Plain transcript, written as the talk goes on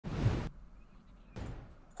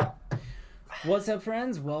What's up,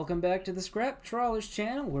 friends? Welcome back to the Scrap Trawlers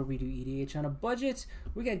channel where we do EDH on a budget.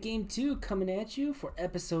 We got game 2 coming at you for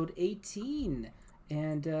episode 18.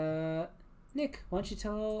 And, Nick, why don't you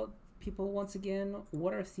tell people once again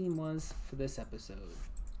what our theme was for this episode?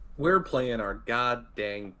 We're playing our god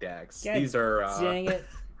dang decks. God These are dang it.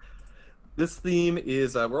 this theme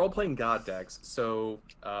is we're all playing god decks. So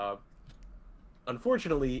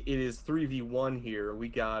unfortunately, it is 3v1 here. We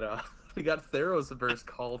got we got Athreos versus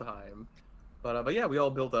Kaldheim. But yeah, we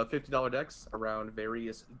all built $50 decks around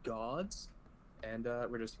various gods, and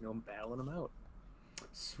we're just battling them out.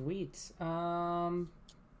 Sweet. Yeah.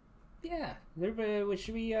 Everybody,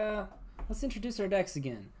 should we let's introduce our decks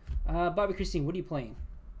again. Bobby Christine, what are you playing?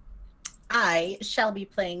 I shall be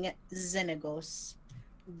playing Xenagos,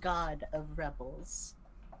 God of Revels,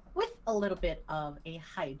 with a little bit of a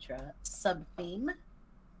Hydra sub-theme.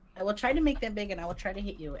 I will try to make them big and I will try to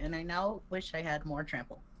hit you, and I now wish I had more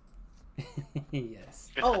trample.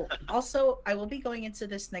 Yes. Oh, also, I will be going into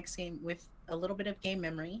this next game with a little bit of game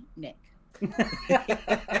memory, Nick.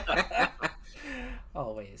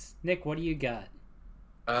 Always. Nick, what do you got?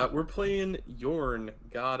 We're playing Jorn,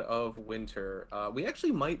 God of Winter. We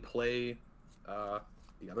actually might play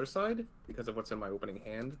the other side because of what's in my opening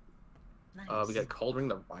hand. Nice. We got Cauldron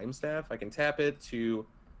the Rhyme Staff. I can tap it to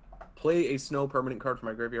play a snow permanent card from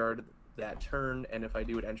my graveyard that turn, and if I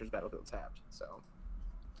do, it enters battlefield tapped. So,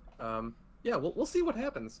 yeah, we'll see what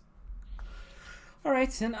happens.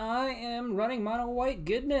 Alright, and I am running mono white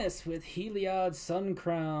goodness with Heliod Sun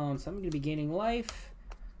Crown. So I'm going to be gaining life,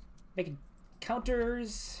 making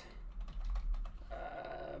counters,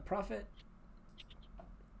 profit.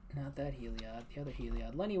 Not that Heliod, the other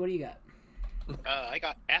Heliod. Lenny, what do you got? I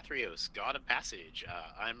got Athreos, God of Passage.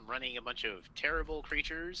 I'm running a bunch of terrible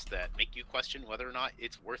creatures that make you question whether or not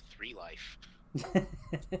it's worth 3 life.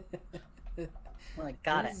 Well,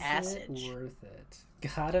 God of Is Acid. it worth it?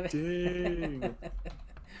 God of Dang.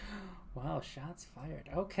 Wow, shots fired.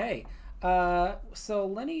 Okay. So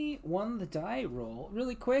Lenny won the die roll.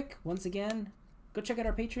 Really quick, once again, go check out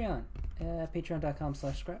our Patreon.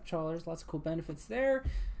 Patreon.com/ScrapTrawlers. Lots of cool benefits there.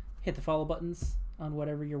 Hit the follow buttons on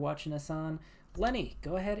whatever you're watching us on. Lenny,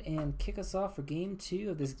 go ahead and kick us off for game 2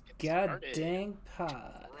 of this god dang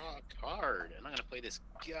pod. Rock hard. And I'm going to play this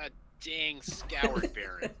god dang Scoured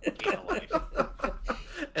Baron. Gain a life.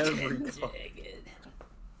 Every Dang time. it.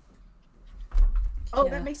 Oh,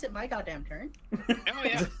 Yeah. that makes it my goddamn turn. Oh,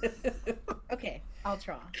 yeah. Okay, I'll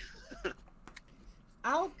draw.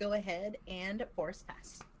 I'll go ahead and force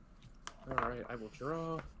pass. All right, I will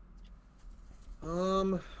draw.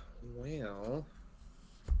 Well,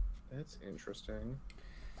 that's interesting.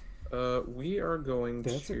 We are going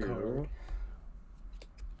That's a to card.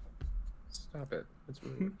 stop it. It's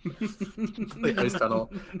rude. Play ice tunnel,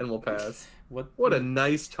 and we'll pass. What a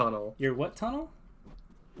nice tunnel. Your what tunnel?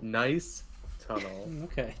 Nice tunnel.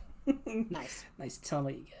 Okay. Nice. Nice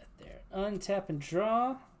tunnel you got there. Untap and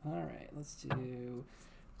draw. Alright, let's do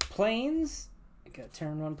planes. I got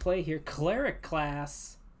turn 1 play here. Cleric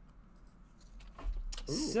class.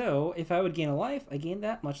 Ooh. So, if I would gain a life, I gain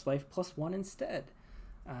that much life plus 1 instead.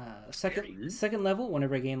 Second level,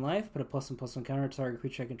 whenever I gain life, put a +1/+1 counter to target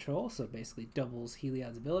creature I control, so it basically doubles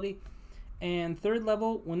Heliod's ability. And third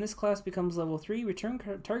level, when this class becomes level 3, return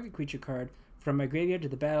target creature card from my graveyard to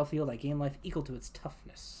the battlefield. I gain life equal to its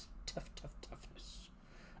toughness. Toughness.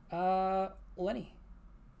 Lenny.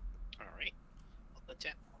 Alright. I'll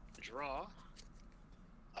tap. Draw.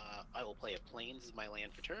 I will play a Plains as my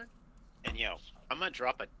land for turn. And, I'm going to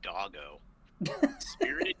drop a Doggo.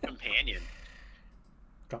 Spirited Companion.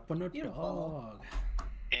 Dropping a Beautiful. dog.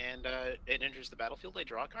 And it enters the battlefield. I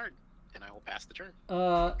draw a card. And I will pass the turn.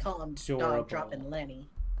 Call him Adorable. dog dropping Lenny.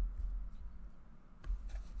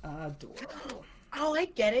 Adorable. Oh, I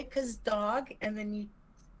get it, because dog, and then you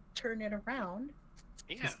turn it around.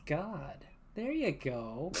 Yeah. Just God. There you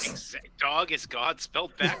go. Dog is God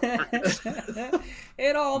spelled backwards.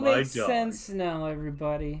 It all My makes dog. sense now,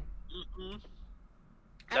 everybody. Mm-mm.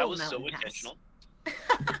 I That will was so mountain pass. intentional.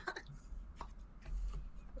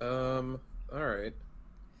 All right.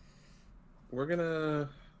 We're gonna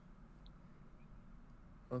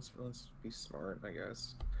let's be smart, I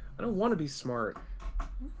guess. I don't want to be smart.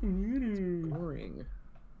 It's boring.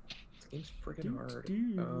 This game's freaking hard.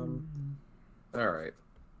 All right.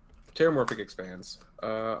 Terramorphic expands.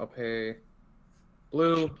 I'll pay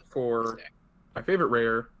blue for my favorite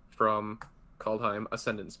rare from Kaldheim,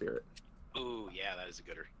 Ascendant Spirit. Ooh, yeah, that is a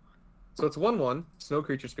gooder. So it's 1/1 snow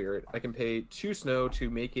creature spirit. I can pay 2 snow to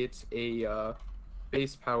make it a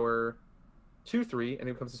base power 2/3, and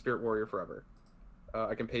it becomes a spirit warrior forever.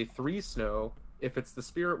 I can pay 3 snow. If it's the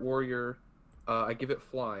spirit warrior, I give it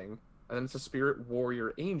flying. and then it's a Spirit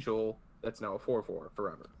Warrior Angel that's now a 4/4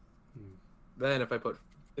 forever. Then if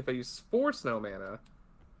I use 4 snow mana,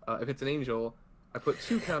 if it's an angel, I put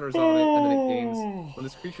 2 counters on it, and then it gains. When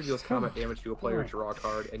this creature deals combat damage to a player, draw a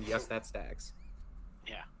card, and yes, that stacks.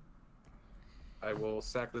 Yeah. I will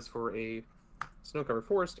sack this for a snow-covered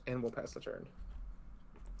forest, and we'll pass the turn.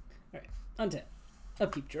 Alright, untap.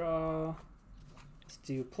 Upkeep draw. Let's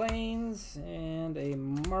do plains and a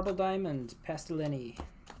marble diamond. Pastellini.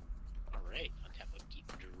 Alright, untap,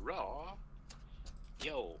 upkeep, draw.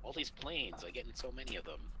 Yo, all these planes, I get in so many of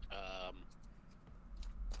them.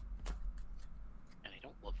 And I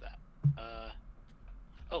don't love that.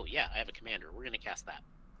 Oh yeah, I have a commander. We're gonna cast that.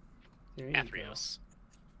 There you Athreos.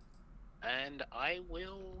 And I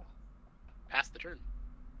will pass the turn.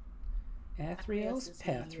 go. Athreos, is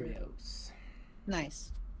here. Pathreos.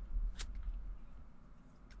 Nice.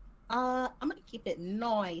 I'm gonna keep it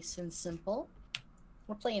nice and simple.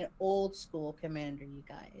 We're playing old school commander, you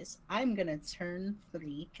guys. I'm gonna turn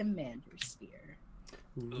 3 commander sphere.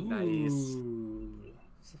 Ooh, Nice.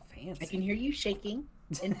 So fancy. I can hear you shaking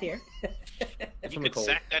in fear. It's You from the could cold.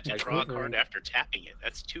 sack that to Nice draw a one. card after tapping it.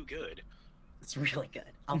 That's too good. It's really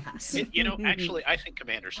good. I'll pass. You know, actually, I think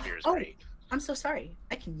Commander Sphere is Oh. great. I'm so sorry.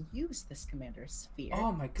 I can use this commander sphere.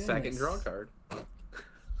 Oh my goodness. Sack and draw a card.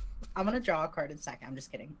 I'm gonna draw a card in a second. I'm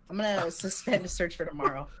just kidding. I'm gonna suspend a search for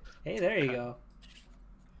tomorrow, Hey, there you go.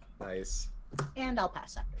 Nice. and I'll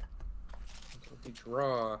pass after that. We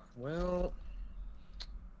draw. Well.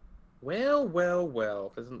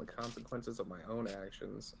 If isn't the consequences of my own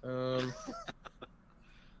actions. Well,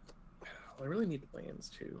 I really need lands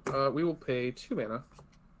too. We will pay 2 mana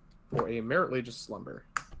for a Merit Lage's Slumber.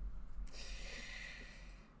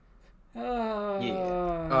 So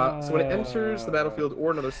when it enters the battlefield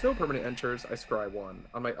or another snow permanent enters, I scry 1.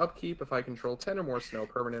 On my upkeep, if I control 10 or more snow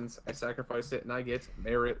permanents, I sacrifice it and I get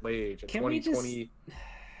Merit Lage. A Can we 2020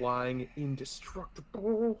 flying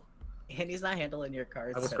indestructible. And he's not handling your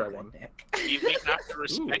cards. I will so try good, one. Nick. We have to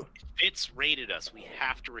respect. Fitz rated us. We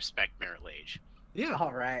have to respect Merit Lage. Yeah,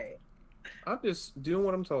 All right. I'm just doing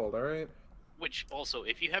what I'm told, alright? Which also,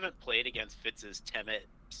 if you haven't played against Fitz's Temet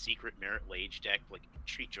secret Merit Lage deck, like,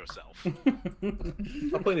 treat yourself.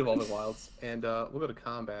 I'm playing Evolving Wilds, and we'll go to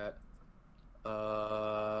combat.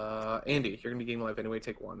 Andy, you're gonna be gaining life anyway,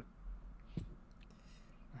 take 1.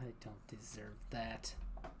 I don't deserve that.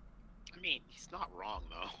 I mean, he's not wrong,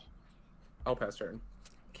 though. I'll pass turn. I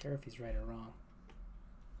don't care if he's right or wrong.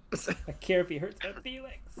 I care if he hurts my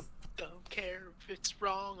feelings. Don't care if it's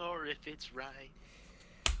wrong or if it's right.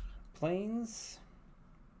 Planes.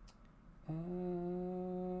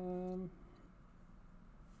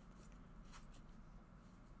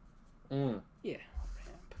 Yeah,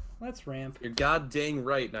 ramp. Let's ramp. You're god dang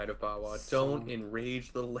right, Knight of Bawa. Don't Son.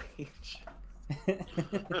 enrage the Lage.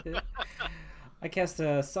 I cast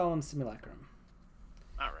a Solemn Simulacrum.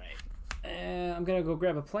 Alright. I'm gonna go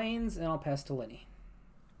grab a planes and I'll pass to Lenny.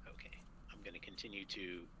 Okay. I'm going to continue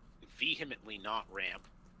to vehemently not ramp.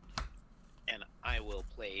 And I will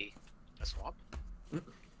play a swamp.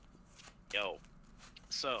 Yo.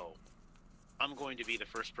 So, I'm going to be the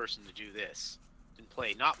first person to do this. And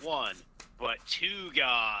play not 1, but 2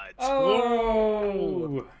 gods.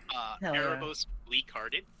 Oh! Hell yeah. Erebos Bleak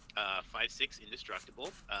Hearted, 5/6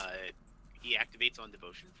 indestructible. He activates on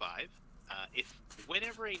Devotion 5. If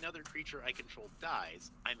whenever another creature I control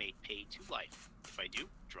dies, I may pay 2 life. If I do,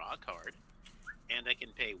 draw a card, and I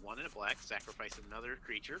can pay 1 and a black, sacrifice another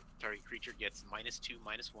creature. Target creature gets -2,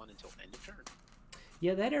 -1 until end of turn.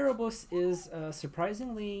 Yeah, that Erebos is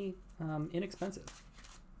surprisingly inexpensive.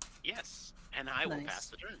 Yes, and I will Nice. pass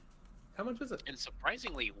the turn. How much is it? And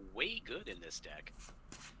surprisingly, way good in this deck.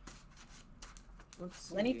 Let's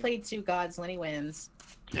see. Lenny played 2 gods. Lenny wins.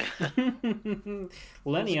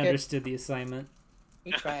 Lenny good. understood the assignment.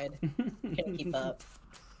 He tried. Couldn't keep up.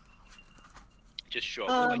 Just show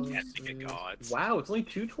up with Um, like casting of gods. Wow, it's only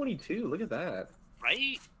 222. Look at that.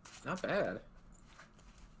 Right? Not bad.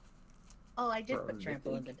 Oh, I did For a put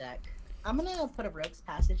trample in mythic? the deck. I'm gonna put a Rogue's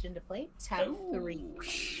Passage into play. Tap 3.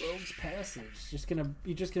 Rogue's Passage.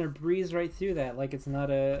 You're just gonna breeze right through that like it's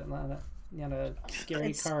not a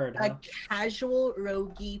scary It's card. a Huh? casual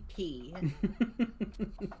roguey P.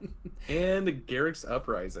 And Garrick's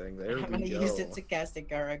Uprising. There I'm we gonna go. use it to cast a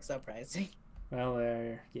Garruk's Uprising. Well,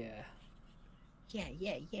 there, yeah. Yeah.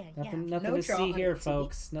 Nothing No to draw see on here, it, see?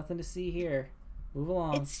 folks. Nothing to see here. Move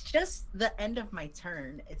along. It's just the end of my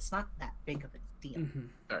turn. It's not that big of a deal. Mhm.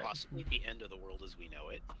 Alright. Possibly the end of the world as we know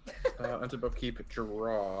it. Onto upkeep,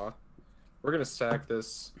 draw. We're gonna sack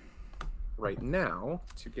this right now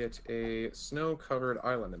to get a snow-covered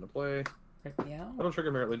island into play. Right meow. That'll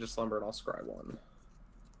trigger Merit Lage's Slumber, and I'll scry 1.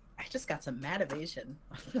 I just got some mad evasion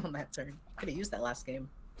on that turn. Could have used that last game.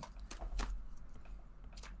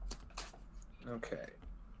 Okay.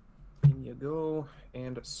 In you go,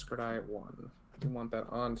 and Scry 1. You want that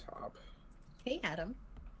on top. Hey, Adam.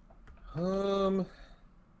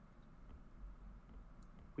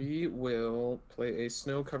 We will play a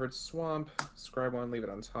snow-covered swamp. Scry 1, leave it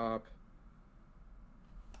on top.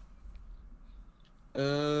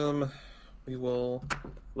 We will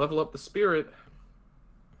level up the spirit.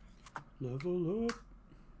 Level up.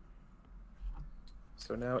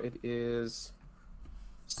 So now it is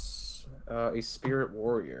a spirit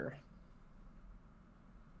warrior.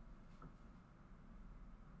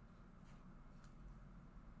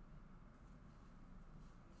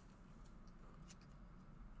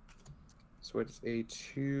 So it's a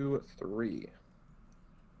 2/3.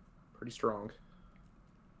 Pretty strong.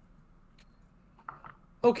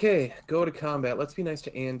 Okay, go to combat. Let's be nice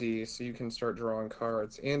to Andy so you can start drawing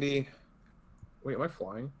cards. Andy, wait, am I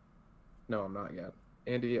flying? No, I'm not yet.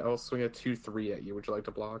 Andy, I'll swing a 2/3 at you. Would you like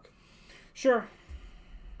to block? Sure.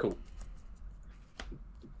 Cool.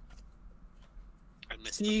 I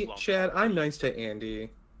missed See, the Chad, I'm nice to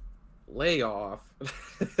Andy. Lay off.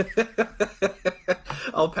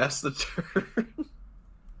 I'll pass the turn.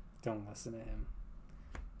 Don't listen to him.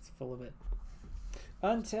 It's full of it.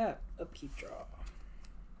 Untap. Upkeep draw.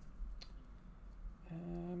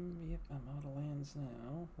 Yep, I'm out of lands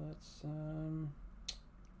now. Let's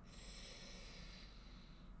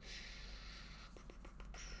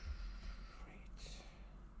wait.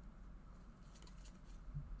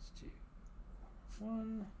 Let's do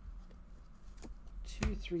 1,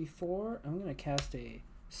 2, 3, 4. I'm gonna cast a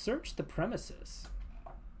Search the Premises.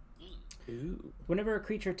 Ooh. Whenever a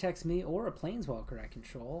creature attacks me or a planeswalker I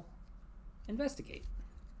control, investigate.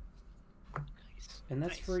 Nice. And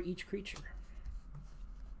that's Nice. for each creature.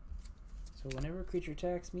 So whenever a creature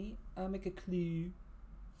attacks me, I'll make a clue.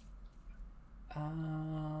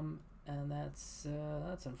 And that's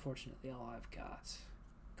unfortunately all I've got.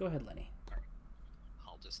 Go ahead, Lenny.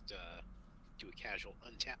 I'll just do a casual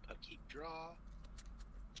untap, upkeep, draw.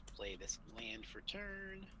 Play this land for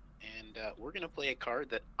turn, and we're gonna play a card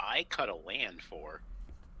that I cut a land for,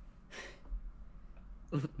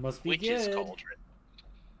 Must be which good. is Cauldron.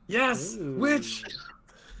 Yes! Ooh. Witch!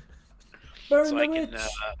 Burn So the I can witch!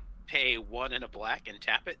 pay 1 and a black and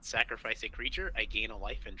tap it, sacrifice a creature, I gain a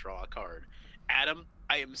life and draw a card. Adam,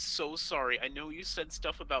 I am so sorry. I know you said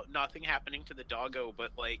stuff about nothing happening to the doggo,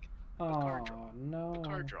 but like the card draw. Oh no! The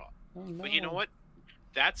card draw. Oh no! But you know what?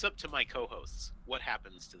 That's up to my co-hosts. What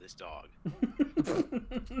happens to this dog?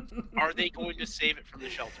 Are they going to save it from the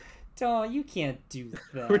shelter? Dog, you can't do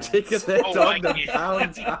that. We're taking that Oh, dog I to can't.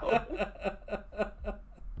 downtown.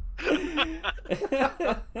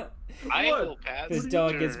 I What? will pass. This the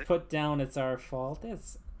dog gets turn. put down. It's our fault.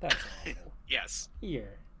 That's awful. Yes.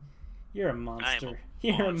 You're a monster.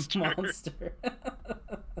 You're monster. a monster.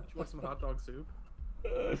 You want some hot dog soup?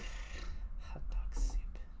 Hot dog soup.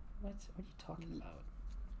 What are you talking about?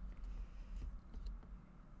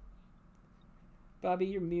 Bobby,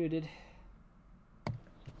 you're muted.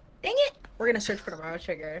 Dang it! We're gonna search for the Morrow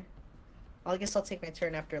Trigger. Well, I guess I'll take my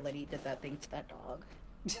turn after Letty did that thing to that dog.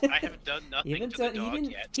 I haven't done nothing to the dog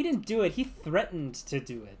yet. He didn't do it. He threatened to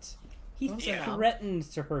do it. He Yeah. threatened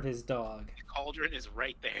to hurt his dog. The cauldron is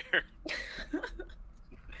right there.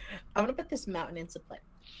 I'm gonna put this mountain into play.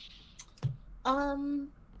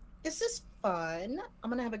 This is fun.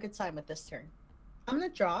 I'm gonna have a good time with this turn. I'm gonna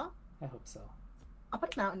draw. I hope so. I'll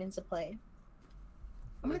put mountain into play.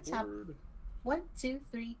 I'm gonna tap 1, 2,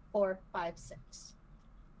 3, 4, 5, 6.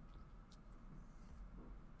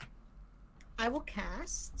 I will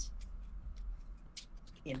cast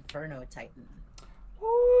Inferno Titan.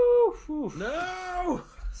 Woo! Whew. No!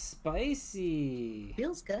 Spicy.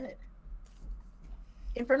 Feels good.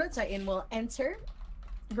 Inferno Titan will enter.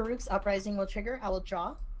 Baruch's Uprising will trigger. I will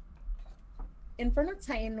draw. Inferno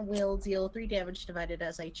Titan will deal 3 damage divided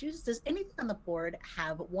as I choose. Does anything on the board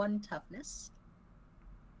have 1 toughness?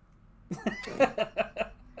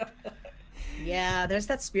 Yeah, there's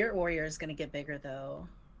that Spirit Warrior is going to get bigger, though.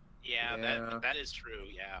 Yeah, Yeah. that is true.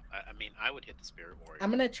 Yeah, I mean, I would hit the Spirit Warrior. I'm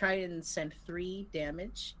going to try and send 3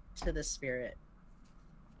 damage to the Spirit.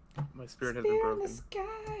 My spirit has been Spear in the broken.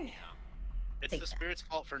 sky. It's Take the that. Spirit's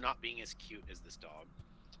fault for not being as cute as this dog.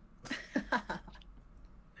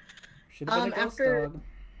 Should have been a ghost after- dog.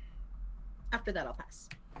 After that, I'll pass.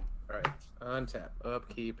 Alright. Untap.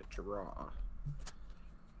 Upkeep. Draw.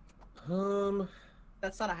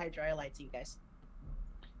 That's not a Hydra, I lied to you guys.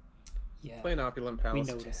 Yeah. Play an Opulent Palace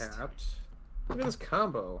noticed. tapped. Look at this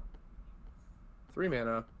combo. 3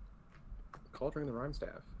 mana. Cauldron the Rhyme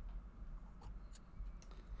Staff.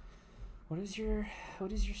 What does your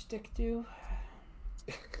stick do?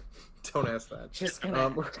 Don't ask that. Just gonna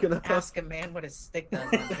we're gonna ask a man what his stick does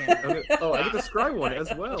on camera. Oh, I get the scry one as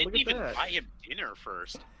well. I Look didn't at even that. buy him dinner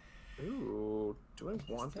first. Ooh, do I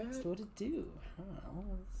want That's that? what it do. I don't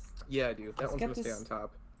know. Yeah, I do. That Let's one's get gonna stay this- on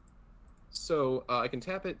top. So I can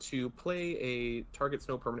tap it to play a target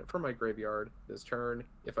snow permanent from my graveyard this turn.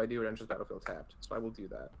 If I do, it enters battlefield tapped. So I will do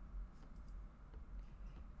that.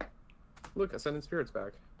 Look, Ascendant Spirit's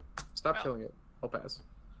back. Stop Wow. killing it. I'll pass.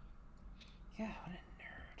 Yeah, what a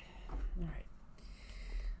nerd.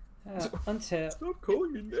 Alright. Untap. Stop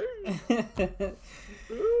calling me names.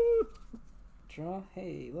 Draw.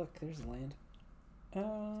 Hey, look, there's a land.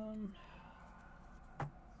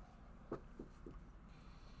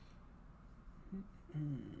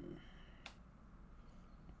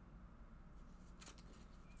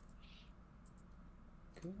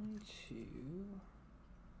 Going to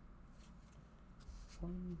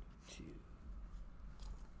 1, 2,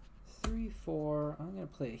 3, 4. I'm gonna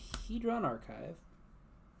play a Hedron Archive.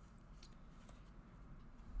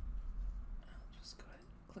 I'll just go ahead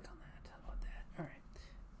and click on that. How about that? All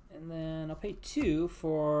right, and then I'll pay 2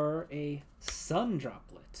 for a Sun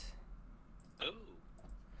Droplet. Oh.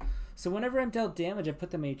 So whenever I'm dealt damage, I put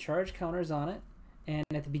them a charge counters on it, and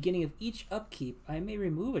at the beginning of each upkeep, I may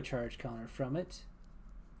remove a charge counter from it,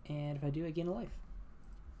 and if I do, I gain a life.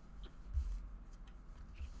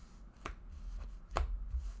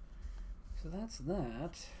 So that's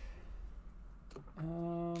that.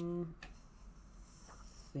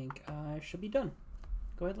 Think I should be done.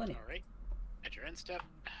 Go ahead, Lenny. All right. At your end step,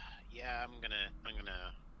 yeah,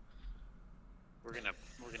 we're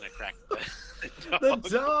gonna crack the dog. The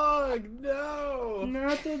dog! No!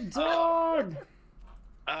 Not the dog!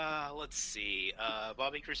 Let's see.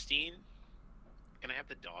 Bobby Christine, can I have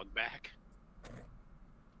the dog back?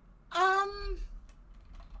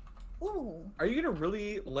 Ooh. Are you gonna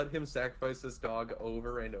really let him sacrifice this dog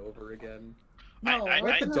over and over again? No,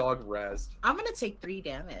 Let the dog rest. I'm gonna take 3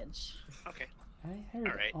 damage. Okay. I heard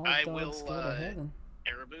All right, all I dogs will, go to heaven.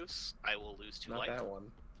 Erebus, I will lose 2 Not life that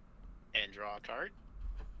one. and draw a card.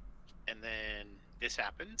 And then this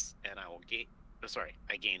happens, and I will gain. Oh, sorry,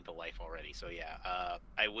 I gained the life already. So yeah,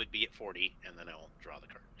 I would be at 40, and then I will draw the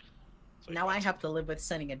card. So Now I have to live with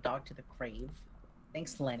sending a dog to the grave.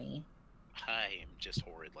 Thanks, Lenny. I am just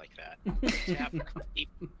horrid like that. Tap, keep,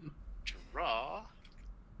 draw.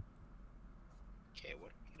 Okay, what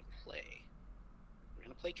are we gonna play? We're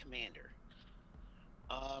gonna play Commander.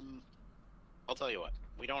 I'll tell you what.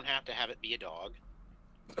 We don't have to have it be a dog.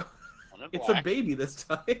 One in It's a black. baby this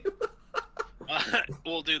time.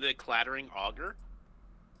 We'll do the Clattering Augur.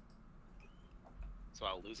 So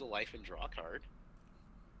I'll lose a life and draw a card.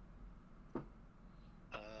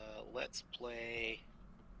 Let's play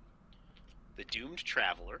the Doomed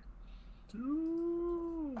Traveler.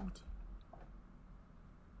 Doomed.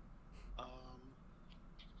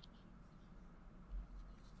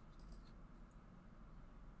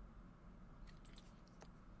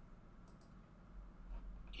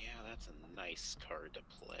 Yeah, that's a nice card to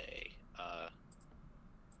play.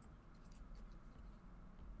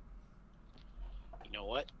 You know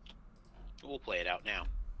what? We'll play it out now.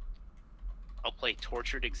 I'll play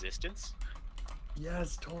Tortured Existence.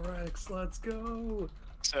 Yes, Torax, let's go.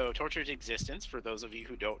 So, Tortured Existence, for those of you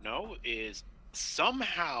who don't know, is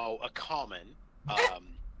somehow a common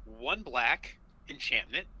 1 black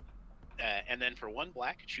enchantment. And then for 1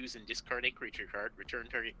 black, choose and discard a creature card. Return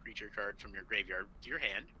target creature card from your graveyard to your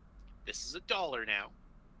hand. This is $1 now.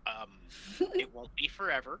 It won't be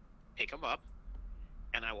forever. Pick them up,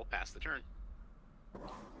 and I will pass the turn.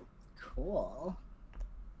 Cool.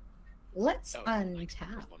 Let's Oh, untap.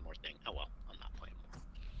 there's one more thing. Oh well, I'm not playing.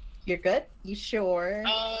 You're good? You sure?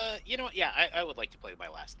 You know what? Yeah, I would like to play my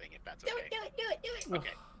last thing if that's do okay. it, do it, do it, do it.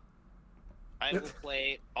 Okay. I will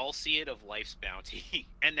play All See It of Life's Bounty,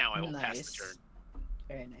 and now I will pass the Nice. turn.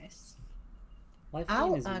 Very nice. Life I'll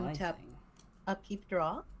gain is my untap. thing. Upkeep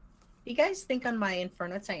draw. You guys think on my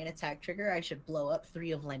Inferno Titan attack trigger I should blow up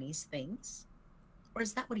 3 of Lenny's things? Or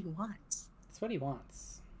is that what he wants? That's what he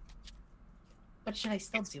wants. But should I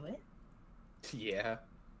still do it? Yeah.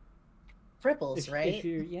 Fribbles, right? If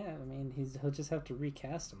you're, yeah, I mean, he'll just have to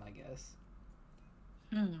recast him, I guess.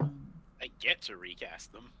 I get to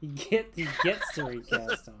recast them. He gets to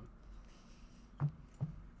recast him.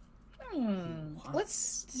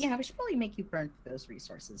 Let's. Yeah, we should probably make you burn those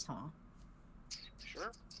resources, huh?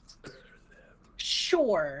 Sure.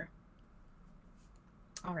 Sure.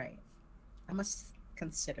 All right. I must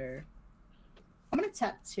consider. I'm gonna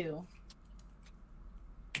tap 2.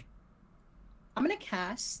 I'm gonna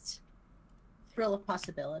cast Thrill of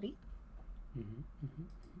Possibility,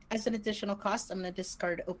 As an additional cost, I'm going to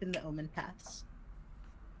discard Open the Omen Paths.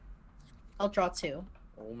 I'll draw 2.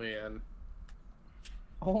 Oh man.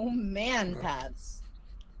 Oh man, paths.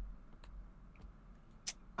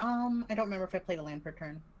 I don't remember if I played a land per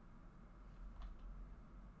turn.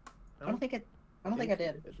 I don't think I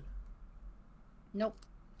did. Nope.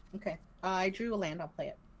 Okay. I drew a land. I'll play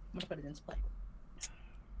it. I'm gonna put it into play.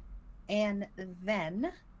 And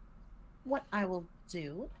then, what I will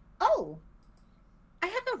do? Oh, I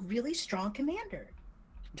have a really strong commander.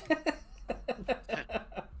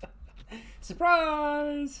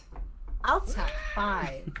 Surprise! I'll tap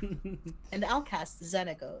 5, and I'll cast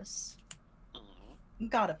Xenagos,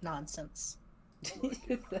 God of Nonsense.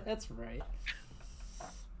 That's right.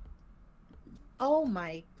 Oh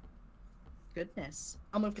my goodness!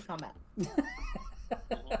 I'll move to combat. The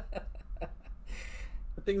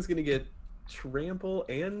thing's gonna get trample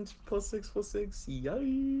and +6/+6.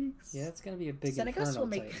 Yikes! Yeah, it's gonna be a big Xenagos Inferno will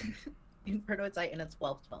make Titan. Inferno Titan at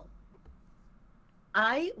 12/12.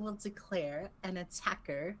 I will declare an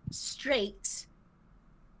attacker straight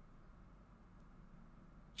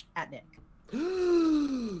at Nick.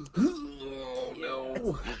 Oh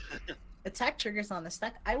no! Attack triggers on this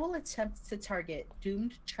deck. I will attempt to target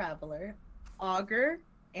Doomed Traveler, Augur,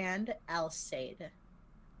 and Alcide.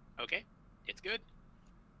 Okay, it's good.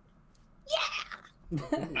 Yeah!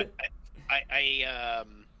 I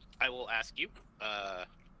will ask you,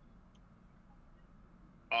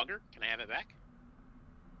 Augur, can I have it back?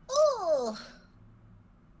 Oh!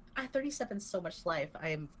 I 37 so much life.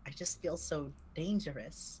 I just feel so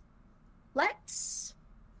dangerous. Let's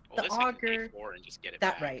Well, the this I can pay Augur. 4 and just get it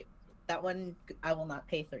That back. right. That one I will not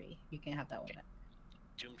pay 3. You can have that one back.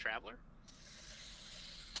 Doom Traveler.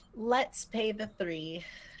 Let's pay the 3.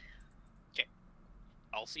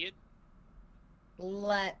 I'll see it.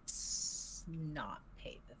 Let's not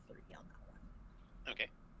pay the 3 on that one. Okay.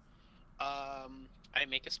 I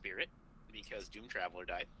make a spirit because Doom Traveler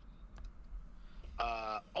died.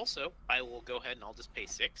 Also, I will go ahead and I'll just pay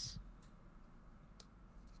 6.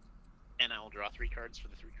 And I will draw 3 cards for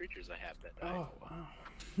the 3 creatures I have that died. Oh wow.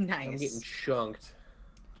 Nice. I'm getting chunked.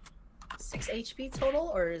 6 HP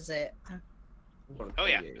total, or is it? Oh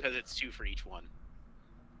yeah, because it's 2 for each one.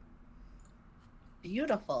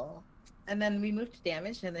 Beautiful. And then we move to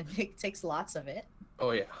damage, and then Nick takes lots of it.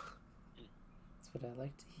 Oh yeah. That's what I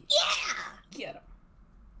like to hear. Yeah! Get him.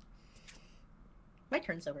 My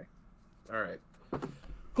turn's over. All right.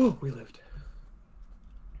 Oh, we lived.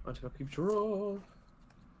 Until I keep draw.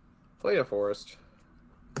 Play a forest.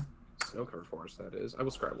 Snow-covered forest, that is. I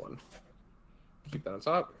will scribe 1. Keep that on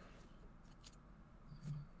top.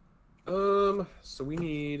 So we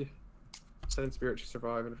need Ascendant Spirit to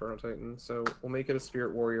survive Inferno Titan. So we'll make it a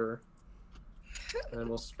Spirit Warrior. And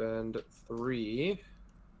we'll spend 3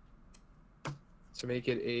 to make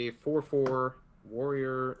it a 4/4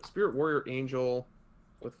 Warrior, Spirit Warrior Angel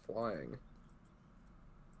with flying.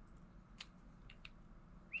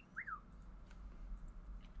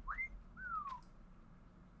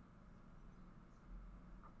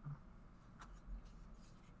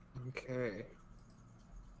 Okay.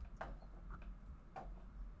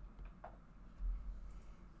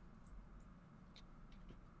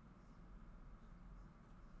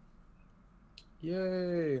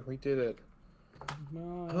 Yay, we did it.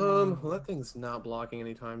 No. Well, that thing's not blocking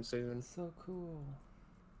anytime soon. So cool.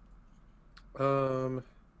 I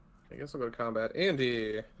guess I'll go to combat.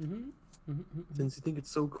 Andy, since you think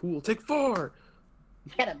it's so cool, take 4!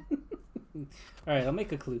 Get him. Alright, I'll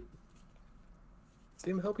make a clue. See,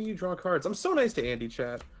 I'm helping you draw cards. I'm so nice to Andy,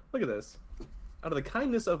 chat. Look at this. Out of the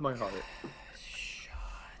kindness of my heart. Shut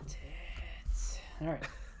it. Alright.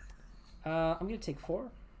 I'm going to take 4.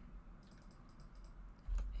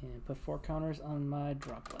 And put 4 counters on my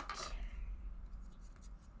droplet.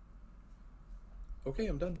 Okay,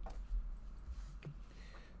 I'm done.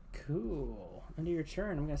 Cool. End of your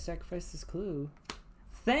turn, I'm going to sacrifice this clue.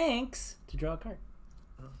 Thanks! To draw a card.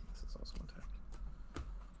 Oh, this is also attack.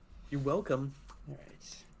 You're welcome,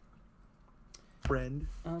 Alright. friend.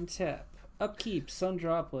 Untap. Upkeep, Sun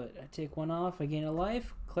Droplet. I take 1 off, I gain a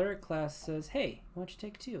life. Cleric class says, hey, why don't you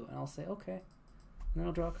take 2? And I'll say, okay. And then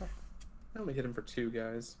I'll draw a card. I only hit him for 2,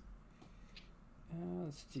 guys.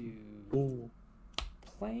 Let's do Ooh.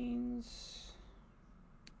 planes.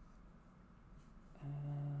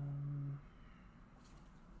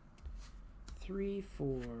 3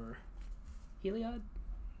 for Heliod.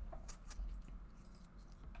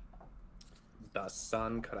 The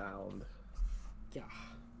sun crowned. Yeah.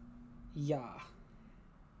 Yeah.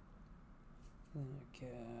 Then I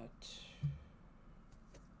get...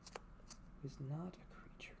 Who's not a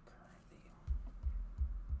creature currently.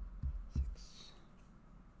 6.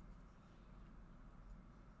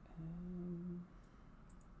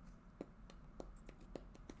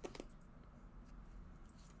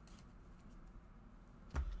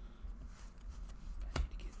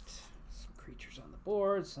 creatures on the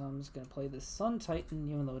board, so I'm just going to play this Sun Titan,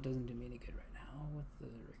 even though it doesn't do me any good right now with the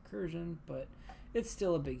recursion, but it's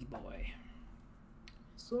still a big boy.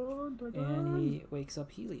 Sun Titan. And he wakes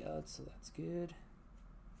up Heliod, so that's good.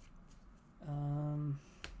 And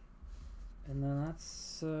then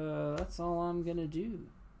that's all I'm going to do.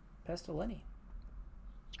 Pestileni.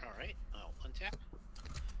 Alright, I'll untap.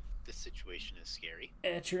 This situation is scary.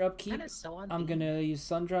 At your upkeep, That is so on I'm theme. going to use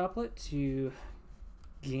Sun Droplet to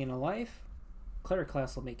gain a life. Cleric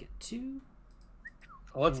class will make it 2.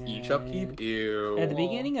 Oh, that's each upkeep? Ew. At the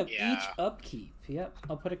beginning of Yeah. each upkeep, yep,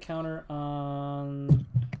 I'll put a counter on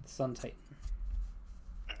Sun Titan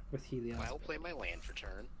with Heliod. I'll play my land for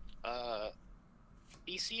turn.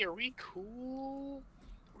 BC, are we cool?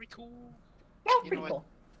 Are we cool? Yeah, You pretty know what? cool.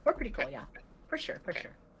 We're pretty cool, Okay. yeah. For sure, for Okay.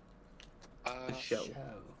 sure. The show.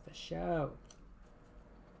 For show.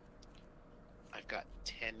 I've got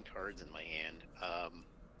 10 cards in my hand.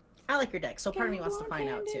 I like your deck, so part of me wants to find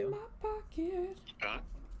out too. Uh,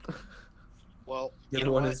 well, The you other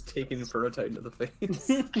know one what? is taking Titan to the face.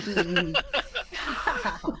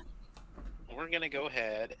 We're gonna go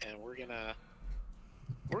ahead and we're gonna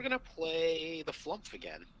play the Flump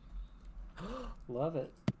again. Love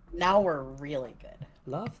it. Now we're really good.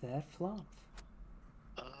 Love that flump.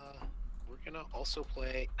 We're gonna also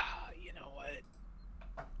play. You know what?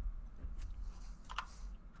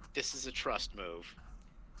 This is a trust move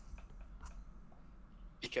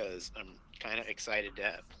because I'm kind of excited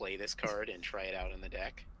to play this card and try it out in the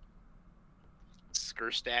deck.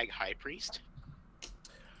 Skurstag High Priest.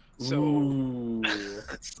 So, Ooh.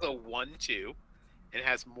 so 1/2. It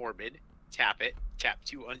has Morbid. Tap it. Tap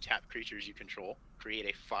 2 untapped creatures you control. Create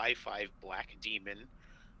a 5/5 black demon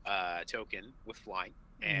token with flying,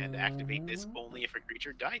 and activate this only if a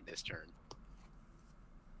creature died this turn.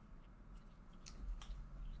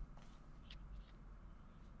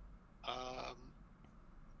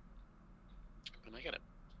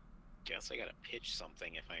 And I gotta pitch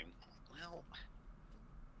something if I'm well.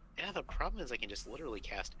 Yeah, the problem is I can just literally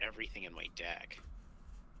cast everything in my deck.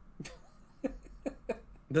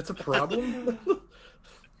 That's a problem?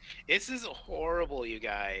 This is horrible, you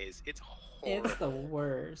guys. It's horrible. It's the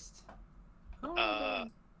worst. Well,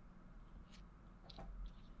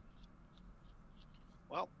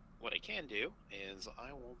 what I can do is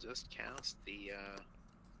I will just cast the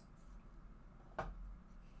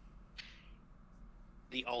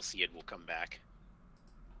Alseid will come back.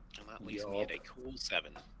 And that leaves me at a cool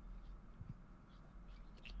 7.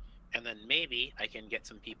 And then maybe I can get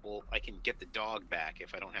some people, I can get the dog back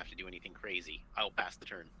if I don't have to do anything crazy. I'll pass the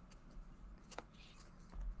turn.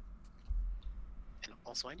 And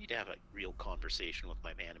also, I need to have a real conversation with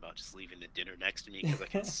my man about just leaving the dinner next to me because I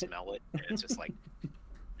can smell it. And it's just like, I need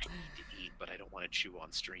to eat, but I don't want to chew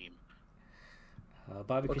on stream.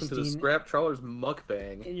 Bobby Welcome to Christine, the Scrap Trawlers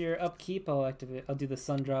mukbang. in your upkeep, I'll activate. I'll do the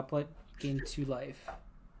Sun Droplet, gain 2 life.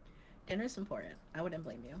 Dinner's important. I wouldn't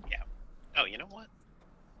blame you. Oh, you know what?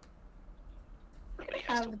 We're Nobody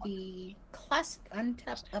gonna has to have watch. the classic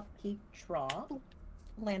untapped upkeep draw.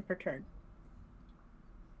 Land per turn.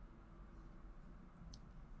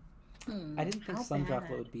 I didn't think how Sun bad?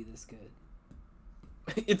 Droplet would be this good.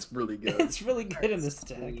 It's really good. It's really good in this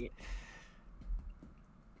deck. Sweet.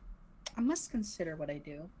 I must consider what I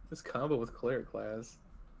do. This combo with Cleric class.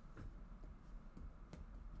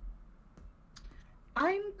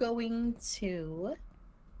 I'm going to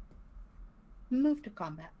move to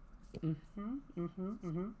combat.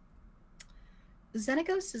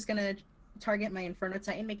 Xenagos is going to target my Inferno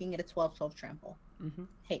Titan, making it a 12/12 trample.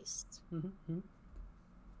 Haste.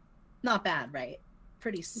 Not bad, right?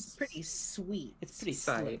 Pretty sweet. It's pretty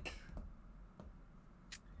Sight. slick.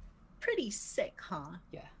 Pretty sick, huh?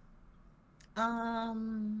 Yeah.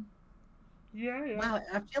 Yeah. Wow,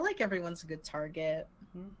 I feel like everyone's a good target.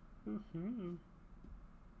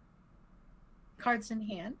 Cards in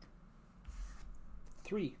hand.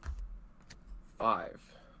 3. 5.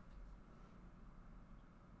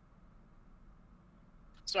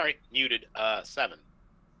 Sorry, muted. 7.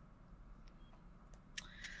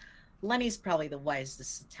 Lenny's probably the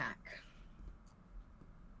wisest attack.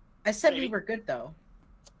 I said we Maybe. were good though.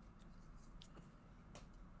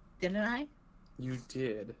 Didn't I? You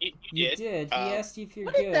did. You did. He Um, asked you if you're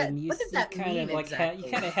what did good, that- and you, what did you that kind of mean like exactly?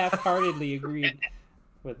 you kind of half-heartedly agreed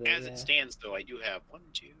with it. As yeah. it stands, though, I do have 1,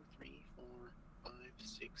 2, 3, 4, 5,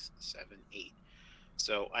 6, 7, 8.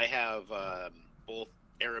 So I have both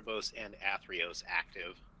Erebos and Athreos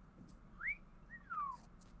active.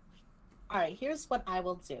 All right, here's what I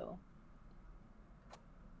will do.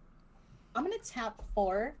 I'm gonna tap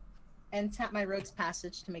 4 and tap my Rogue's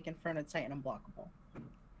Passage to make Inferno Titan unblockable.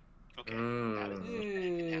 Okay. That is what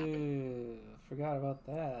can happen. forgot about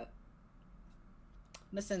that.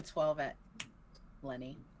 I'm gonna send 12 at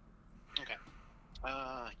Lenny. Okay.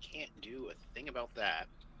 I can't do a thing about that.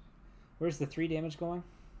 Where's the 3 damage going?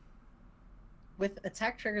 With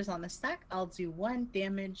attack triggers on the stack, I'll do 1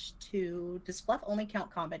 damage to... Does Fluff only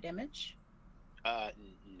count combat damage?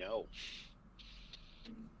 No.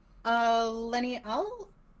 Lenny, I'll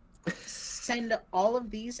send all of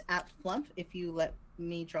these at Flump if you let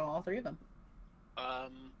me draw all 3 of them.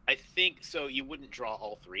 I think so. You wouldn't draw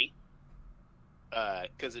all 3,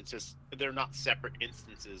 because it's just they're not separate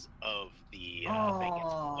instances of the thing.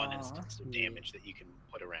 It's one instance of damage that you can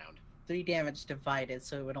put around. 3 damage divided,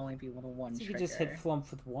 so it would only be 1 So you trigger. could just hit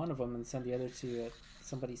Flump with one of them and send the other 2 at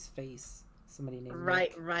somebody's face. Somebody named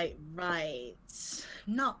Right.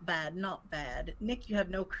 Not bad. Nick, you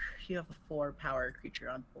have a 4 power creature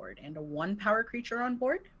on board and a 1 power creature on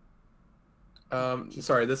board.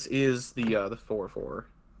 Sorry, this is the 4/4.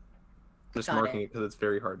 Just Got marking it. it because it's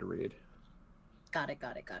very hard to read. Got it.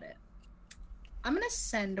 I'm gonna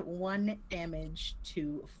send 1 damage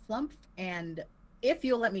to Flump, and if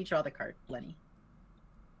you'll let me draw the card, Lenny.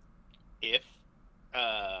 If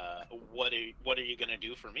what are you gonna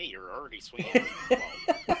do for me? You're already swinging.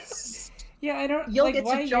 Yeah, I don't. You'll like, get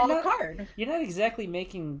why, to draw you're a not, card. You're not exactly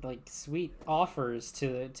making like sweet offers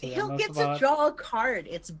to He'll get to Mosabot. draw a card.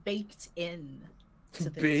 It's baked in to the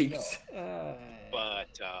deal.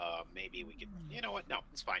 But maybe we could. You know what? No,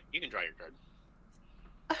 it's fine. You can draw your card.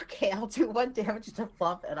 Okay, I'll do 1 damage to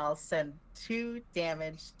Flump, and I'll send 2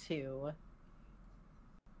 damage to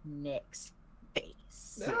Nick's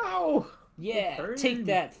face. No! Yeah, My take brain.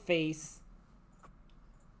 that face.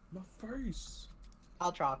 My face.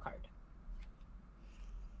 I'll draw a card.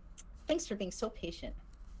 Thanks for being so patient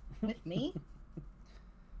with me.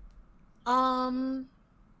 And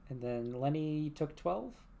then Lenny took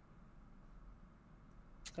 12.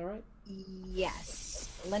 Is that right? Yes.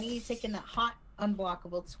 Lenny taking that hot,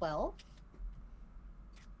 unblockable 12.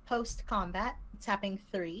 Post combat, tapping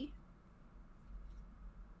 3.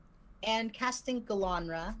 And casting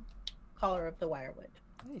Galanra, Caller of the Wirewood.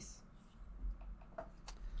 Nice.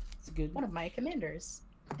 It's a good. One of my commanders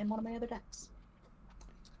in one of my other decks.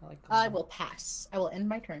 I like. I will pass. I will end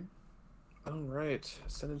my turn. Alright,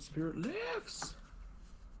 Ascendant Spirit lives!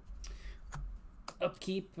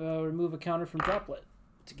 Upkeep. Remove a counter from Droplet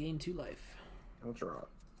to gain 2 life. I'll draw.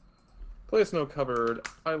 Play a snow-covered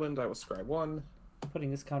island. I will scribe 1.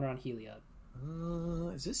 Putting this counter on Heliod.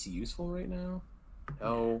 Is this useful right now?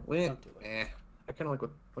 No. Don't do it. I kind of like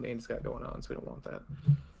what Andy's got going on, so we don't want that.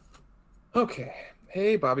 Okay.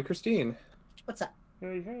 Hey, Bobby Christine. What's up?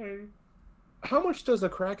 Hey. How much does a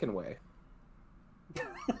Kraken weigh?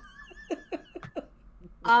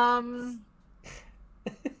 A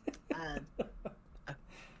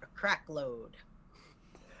crack load.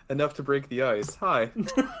 Enough to break the ice. Hi.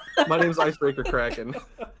 My name's Icebreaker Kraken.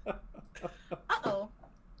 Uh-oh.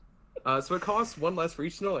 So it costs 1 less for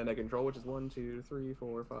each snow land I control, which is 1, 2, 3,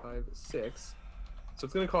 4, 5, 6. So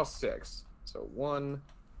it's going to cost 6. So 1,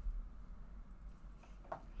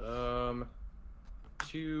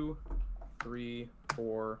 2, 3,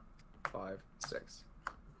 4, 5, 6.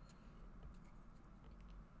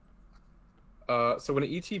 So when it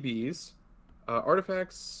ETBs,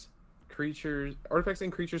 artifacts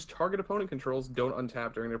and creatures target opponent controls don't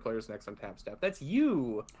untap during their player's next untap step. That's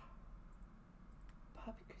you!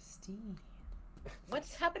 Bobby Christine.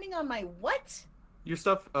 What's happening on my what? Your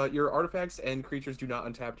stuff, your artifacts and creatures do not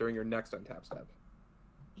untap during your next untap step.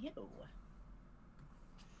 Ew.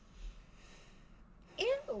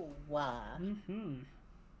 Ew. Mm-hmm.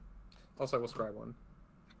 Also, I will scribe 1.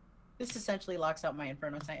 This essentially locks out my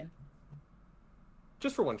Inferno Titan.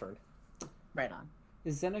 Just for 1 turn. Right on.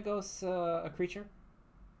 Is Xenagos a creature?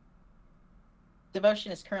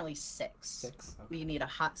 Devotion is currently 6. 6. Okay. We need a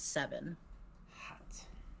hot 7. Hot.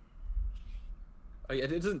 It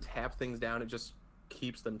doesn't tap things down, it just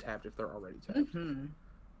keeps them tapped if they're already tapped. Mm-hmm.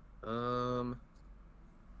 And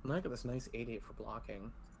I got this nice 8/8 for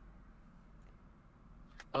blocking.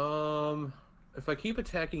 If I keep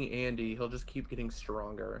attacking Andy, he'll just keep getting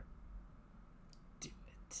stronger. Do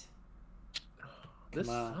it. This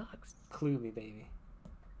Come on. sucks. Clue me, baby.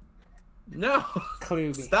 No! Clue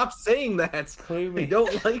me. Stop saying that! Clue me. I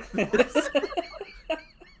don't like this.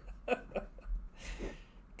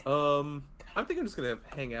 I think I'm just gonna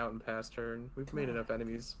hang out and pass turn. We've made enough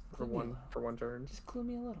enemies for one turn. Just clue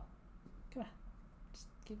me a little. Come on. Just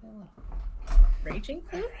give me a little. Raging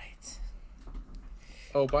Clue? Alright.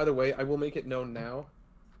 Oh, by the way, I will make it known now.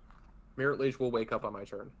 Merit Lage will wake up on my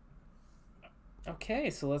turn. Okay,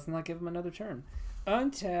 so let's not give him another turn.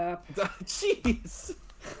 Untap. Jeez!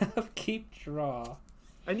 Keep draw.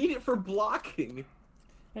 I need it for blocking.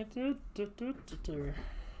 You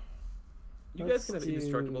guys can have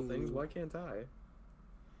indestructible things. Why can't I?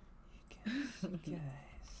 You guys.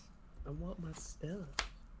 I want my stuff.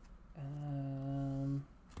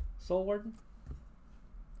 Soul Warden.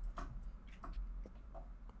 Come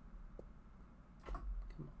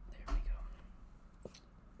on, there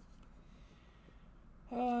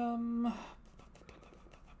we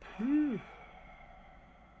go.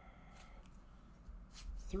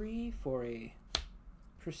 3 for a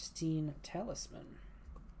pristine talisman.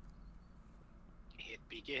 It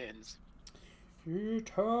begins. It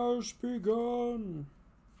has begun.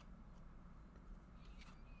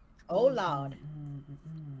 Oh, Lord.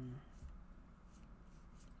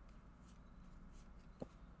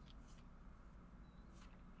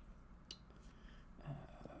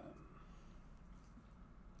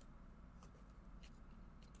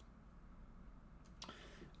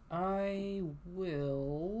 I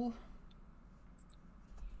will.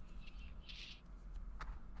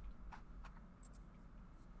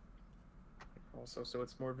 Also, so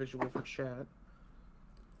it's more visual for chat.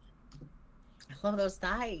 I love those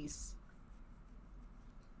dice.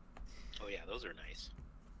 Oh yeah, those are nice.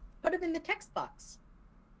 Put them in the text box.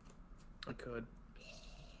 I could.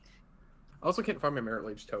 I also can't find my Merit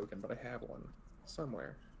Lage token, but I have one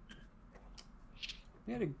somewhere.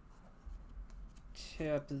 We gotta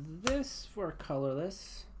tap this for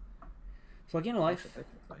colorless. So again, life. I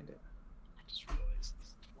can find it. I just realized this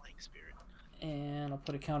is Flying Spirit. And I'll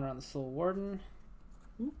put a counter on the Soul Warden.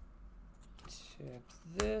 Tap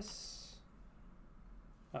this.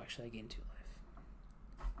 Oh, actually, I gained 2 life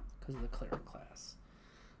because of the cleric class.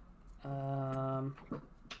 I'm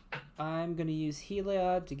gonna use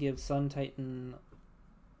Heliod to give Sun Titan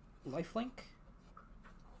lifelink.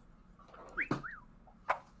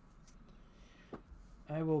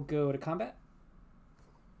 I will go to combat.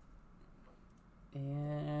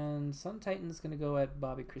 And Sun Titan's gonna go at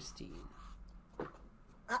Bobby Christine.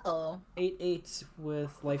 Uh-oh. 8/8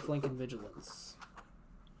 with lifelink and vigilance.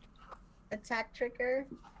 Attack trigger.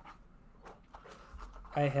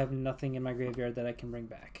 I have nothing in my graveyard that I can bring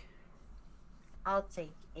back. I'll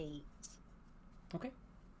take 8. Okay.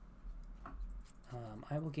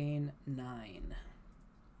 I will gain 9.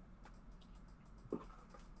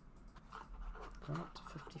 Going up to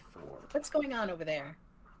 54. What's going on over there?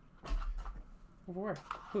 Over where?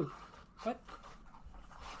 Who? What?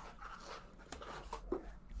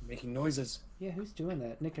 Making noises. Yeah, who's doing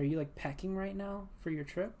that? Nick, are you like packing right now for your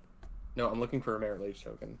trip? No, I'm looking for a Merit Lage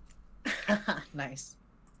token. Nice.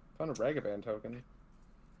 Found a Ragavan token.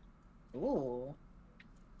 Ooh.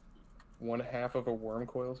 1/2 of a Worm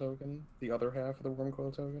Coil token. The other half of the Worm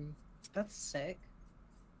Coil token. That's sick.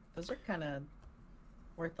 Those are kind of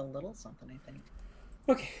worth a little something, I think.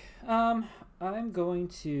 Okay. I'm going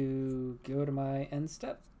to go to my end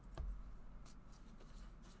step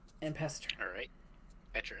and pass the turn. All right.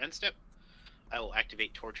 At your end step, I will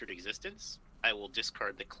activate Tortured Existence. I will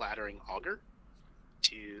discard the Clattering Auger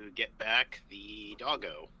to get back the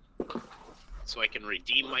doggo, so I can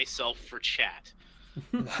redeem myself for chat.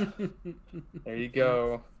 There you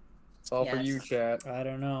go. It's all for you, chat. I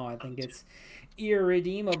don't know. I think it's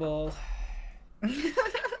irredeemable. You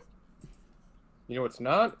know what's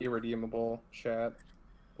not irredeemable, chat?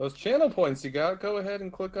 Those channel points you got, go ahead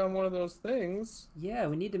and click on one of those things. Yeah,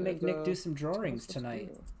 we need to make Nick do some drawings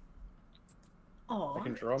tonight. Oh. I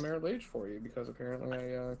can draw Merit Lage for you because apparently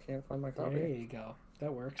I can't find my copy. There you go.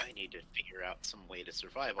 That works. I need to figure out some way to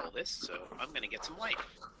survive all this, so I'm going to get some life.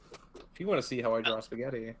 If you want to see how I draw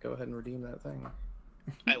spaghetti, go ahead and redeem that thing.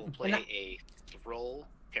 I will play a Thrall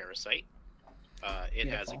Parasite. It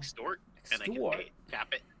has Extort, and I can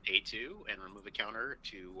tap it, A2, and remove a counter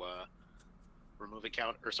to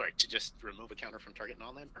just remove a counter from target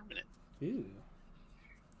non-land permanent. Ooh,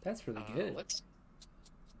 that's really good.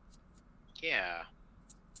 Yeah.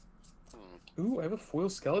 Ooh, I have a foil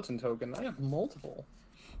skeleton token. I have multiple.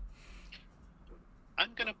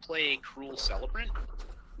 I'm gonna play Cruel Celebrant.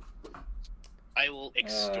 I will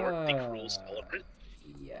extort the Cruel Celebrant.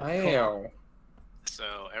 Yeah. Wow.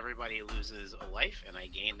 So everybody loses a life, and I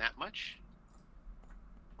gain that much.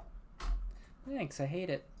 Thanks, I hate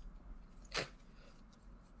it.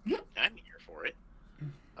 I'm here for it.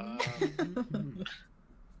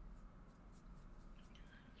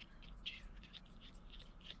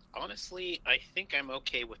 Honestly, I think I'm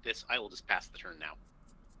okay with this. I will just pass the turn now.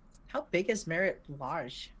 How big is Merit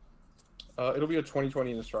Lage? It'll be a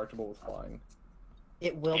 2020 indestructible with flying.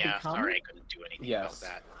 It will yeah, become? sorry, I couldn't do anything about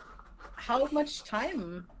that. How much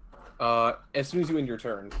time? As soon as you end your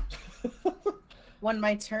turn. When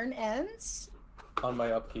my turn ends? On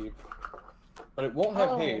my upkeep. But it won't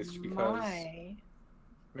have haste because my.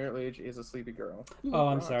 Merit Lage is a sleepy girl. Oh,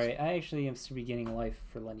 I'm sorry. I actually am beginning life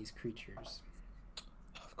for Lenny's creatures.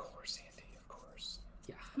 Of course, Andy, of course.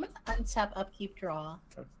 Yeah. I'm gonna untap upkeep draw.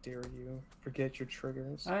 How dare you forget your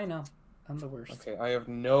triggers? I know. I'm the worst. Okay, I have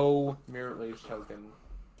no Merit Lage token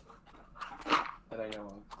that I know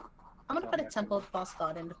of. I'm gonna put a Temple of False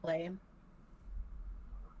God into play.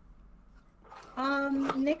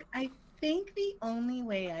 Nick, I think the only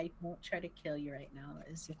way I won't try to kill you right now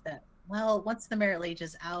is if that. Well, once the Merit Lage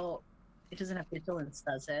is out, it doesn't have vigilance,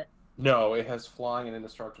 does it? No, it has flying and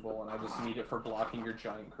indestructible, and I just need it for blocking your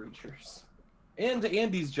giant creatures. And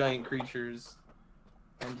Andy's giant creatures.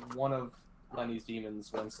 And one of Lenny's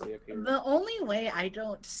demons once they appear. The only way I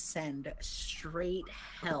don't send straight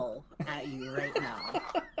hell at you right now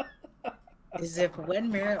is if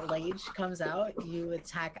when Merit Lage comes out, you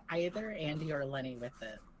attack either Andy or Lenny with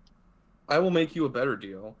it. I will make you a better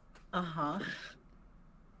deal. Uh-huh.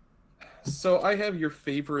 So I have your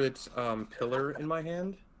favorite pillar in my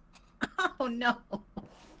hand. Oh, no.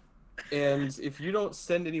 And if you don't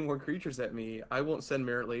send any more creatures at me, I won't send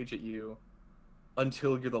Merit Lage at you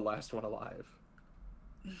until you're the last one alive.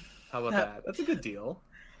 How about that? That's a good deal.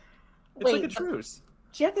 It's Wait, like a truce.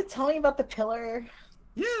 do you have to tell me about the pillar?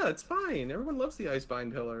 Yeah, it's fine. Everyone loves the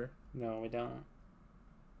Icebind pillar. No, we don't.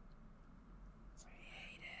 We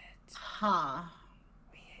hate it. Huh.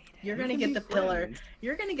 We hate it. You're We gonna can get be the pillar. friends.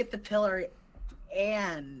 You're gonna get the pillar,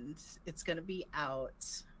 and it's gonna be out.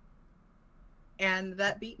 And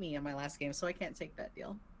that beat me in my last game, so I can't take that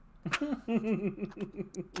deal.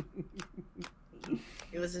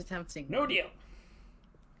 It was attempting. No deal.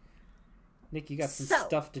 Nick, you got some So-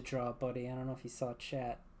 stuff to draw, buddy. I don't know if you saw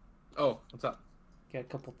chat. Oh, what's up? Got a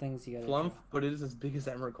couple things you gotta Flump, draw. but it is as big as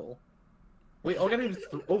Emrakul. Wait, oh, I gotta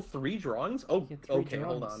do three drawings? Oh, Yeah, three okay,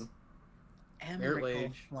 hold drawings. on. Merit Emrakul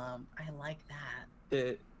Lage. Flump. I like that.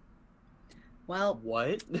 It, Well,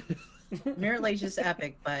 what? Merit Lage is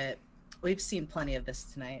epic, but we've seen plenty of this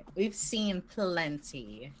tonight. We've seen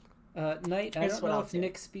plenty. Knight, I Here's don't what know I'll if do.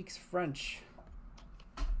 Nick speaks French.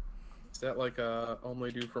 Is that like a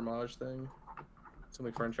omelette du fromage thing? It's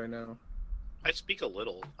only French I know. I speak a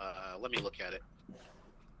little. Let me look at it.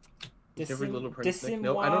 Every little prince Nick.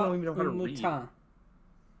 No, I don't even know how to read. Moutin.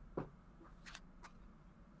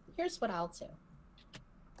 Here's what I'll do.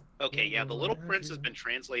 Okay, yeah, The Little Prince has been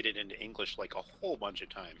translated into English like a whole bunch of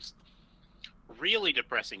times. Really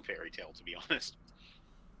depressing fairy tale, to be honest.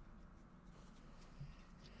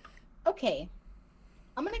 Okay.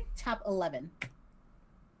 I'm gonna tap 11.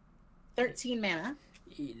 13 mana.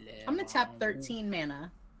 I'm gonna tap 13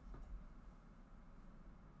 mana.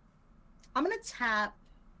 I'm gonna tap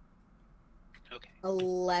Okay.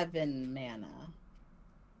 11 mana.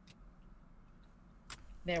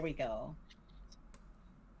 There we go.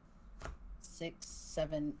 6,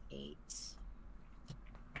 7, 8.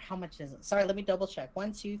 How much is it? Sorry, let me double check.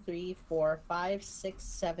 1, 2, 3, 4, 5, 6,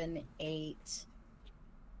 7, 8,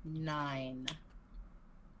 9.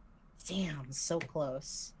 Damn, so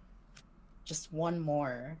close. Just one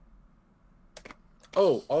more.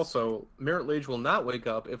 Oh, also, Merit Lage will not wake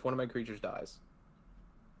up if one of my creatures dies.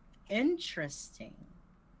 Interesting.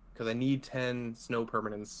 Because I need 10 snow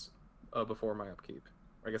permanents before my upkeep.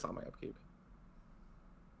 Or I guess on my upkeep.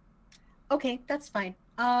 Okay, that's fine.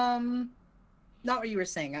 Not what you were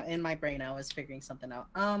saying. In my brain, I was figuring something out.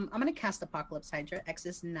 I'm gonna cast Apocalypse Hydra. X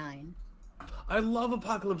is 9. I love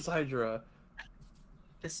Apocalypse Hydra.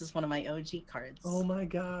 This is one of my OG cards. Oh my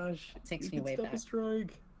gosh. It takes You me can way still back.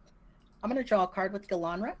 Strike. I'm gonna draw a card with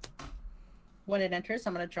Galanra. When it enters,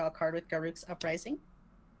 I'm gonna draw a card with Garruk's Uprising.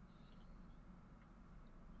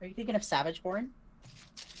 Are you thinking of Savage Born?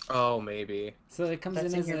 Oh, maybe. So it comes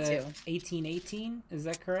That's in in as here a too. 1818. Is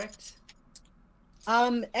that correct?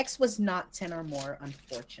 X was not 10 or more,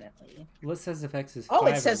 unfortunately. Well, it says if X is Oh,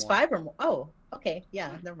 5 it says or 5 or more. Oh, okay.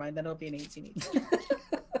 Yeah, never mind. Then it'll be an 18.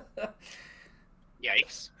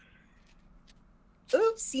 Yikes.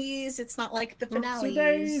 Oopsies! It's not like the finales.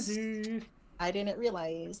 Oopsie-daisy. I didn't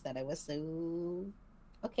realize that I was so...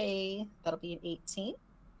 Okay, that'll be an 18.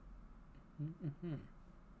 Mm-hmm.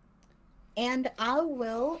 And I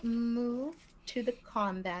will move to the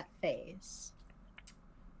combat phase.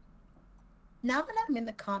 Now that I'm in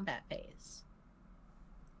the combat phase,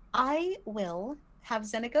 I will have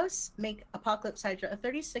Xenagos make Apocalypse Hydra a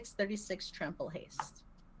 36/36 trample haste.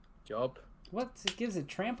 Yup. What? It gives it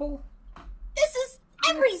trample? This is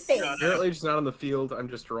everything! No, Merit Lage is not on the field. I'm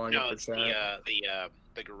just drawing No, it it's for chat.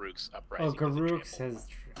 the Garruk's Uprising. Oh, with the Garruk trample. says...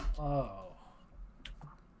 Oh.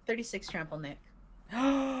 36 trample, Nick.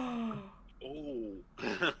 Oh.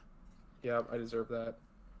 Yeah, I deserve that.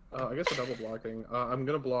 I guess a double blocking. I'm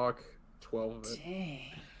gonna block 12 of it. Dang.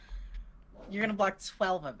 You're gonna block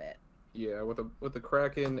 12 of it. Yeah, with the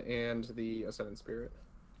Kraken and the Ascendant Spirit.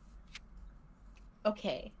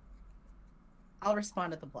 Okay. I'll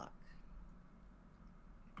respond to the block.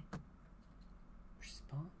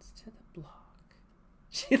 Response to the block.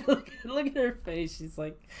 She look at her face. She's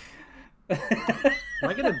like, Am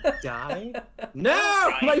I gonna die?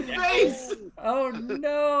 No! My face! oh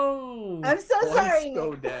no! I'm so Oh, sorry. I'm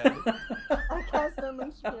so dead. I cast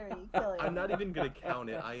Unleash Fury. Kill it. I'm not even gonna count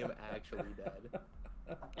it. I am actually dead.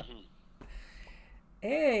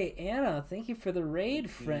 Hey, Anna, thank you for the raid,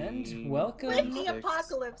 friend. Welcome. With the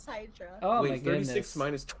Apocalypse Hydra. Oh Wait, my 36 goodness.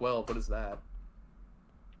 minus 12. What is that?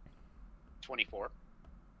 24.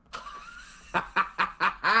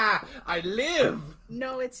 I live!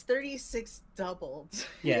 No, it's 36 doubled.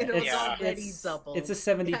 Yeah, it was it's, already it's, doubled. it's a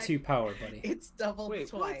 72 power, buddy. It's doubled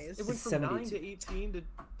Wait, what? twice. It went It's from 9 72. to 18 to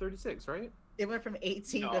 36, right? It went from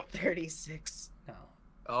 18 No. to 36. No.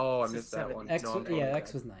 Oh, I It's a missed that one. X, No, I'm yeah, totally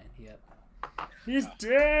X dead. was 9. Yep. He's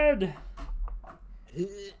dead!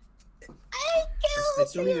 I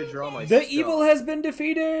still need to draw my The stuff. evil has been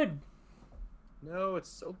defeated! No, it's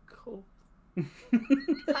so cool.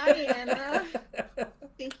 Hi, Anna.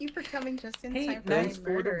 Thank you for coming just in Hey, time for thanks my for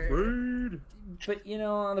the murder. raid. But, you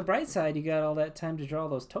know, on the bright side, you got all that time to draw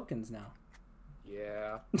those tokens now.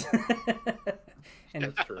 Yeah, And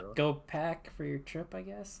that's true. go pack for your trip, I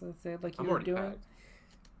guess? Let's say, like you I'm were already doing. packed.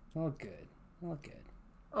 Well, good. Well, good.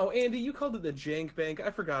 Oh, Andy, you called it the Jank Bank. I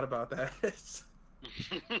forgot about that.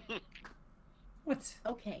 What?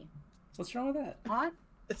 Okay. What's wrong with that? On.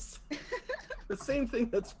 It's the same thing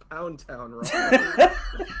that's Pound Town, right?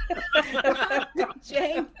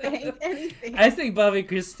 Jane, thank anything. I think Bobby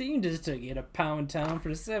Christine just took you to Pound Town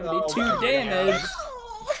for 72 Oh, damage.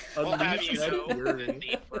 We'll have Unleash you that know that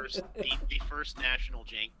fury. the first national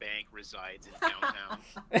jank bank resides in downtown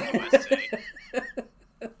USA.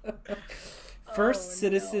 First Oh, no.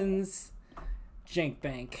 Citizens Jank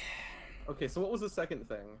Bank. Okay, so what was the second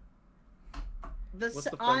thing? What's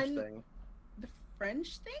the on French thing? the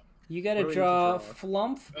French thing? You gotta What do we draw need to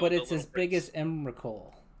Flump, Oh, but the it's as little big prince. as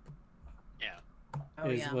Emrakul. Yeah. Oh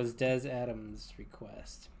yeah. Was Des Adams'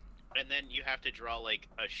 request. And then you have to draw like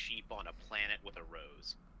a sheep on a planet with a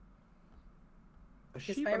rose. A Is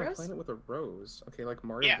sheep on a Pyros? planet with a rose. Okay, like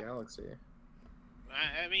Mario Yeah. Galaxy.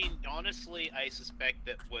 I mean, honestly, I suspect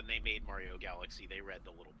that when they made Mario Galaxy, they read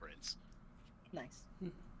The Little Prince. Nice. Hmm.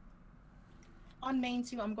 On main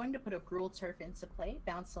 2, I'm going to put a Gruul Turf into play,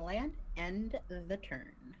 bounce the land, end the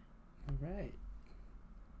turn. Alright.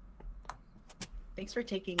 Thanks for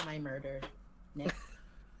taking my murder, Nick.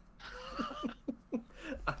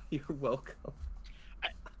 You're welcome.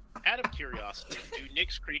 Out of curiosity, do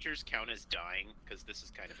Nick's creatures count as dying? Because this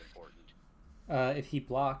is kind of important. If he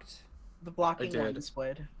blocked. The blocking did. ones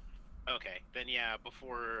would. Okay, then yeah,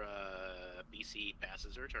 before BC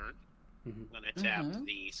passes her turn, Mhm. I'm gonna tap Mhm.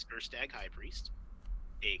 the Skurstag High Priest,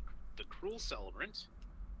 the Cruel Celebrant,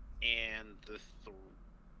 and the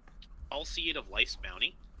Alseid of Life's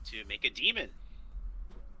Bounty to make a demon.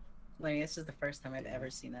 Like, this is the first time I've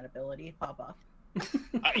ever seen that ability pop off.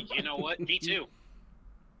 You know what? Me too.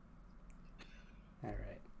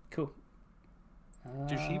 Alright. Cool.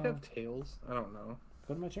 Do sheep have tails? I don't know.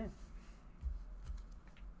 Go to my turn.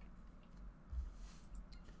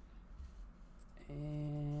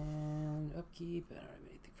 And upkeep. I don't have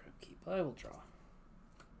anything for upkeep. I will draw.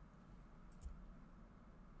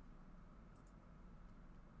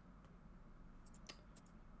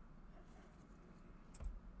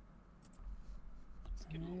 Let's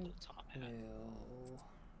give him a little top hat.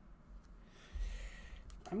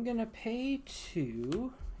 I'm gonna pay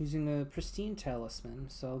 2 using the Pristine Talisman,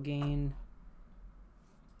 so I'll gain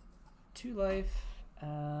 2 life.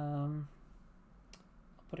 I'll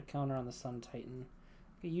put a counter on the Sun Titan.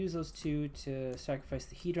 I can use those 2 to sacrifice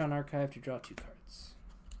the Hedron Archive to draw 2 cards.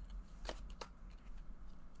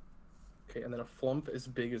 Okay, and then a flump as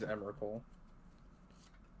big as Emrakul.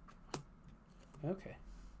 Okay.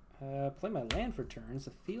 Play my land for turns.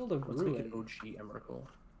 The Field of Let's make an Ruin. OG Emrakul.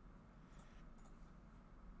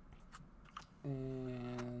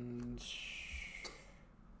 And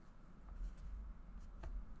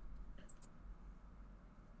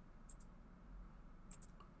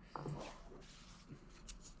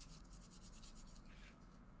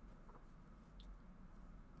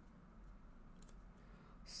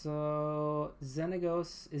so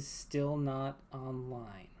Xenagos is still not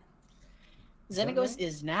online. Is that Xenagos right?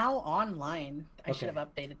 is now online. I should Okay. have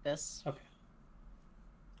updated this. Okay.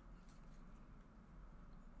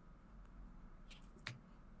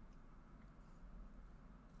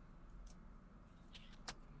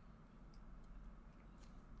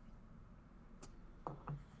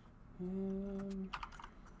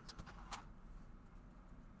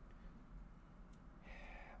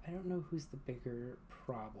 I don't know who's the bigger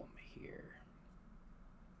problem here.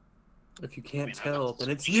 If you can't I mean, tell, I'm then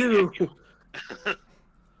it's swinging you. at you. I'm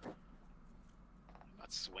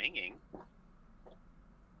not swinging.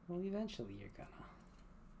 Well, eventually you're gonna.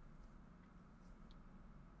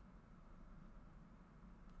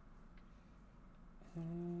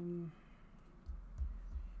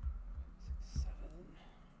 Six, seven.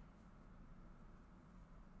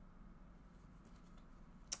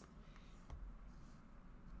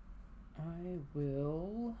 I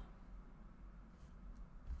will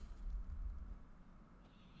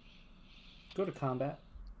go to combat.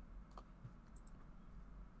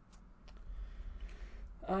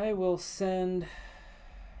 I will send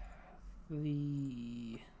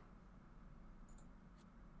the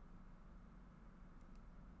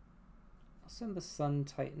Sun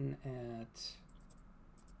Titan at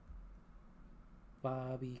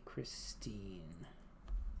Bobby Christine.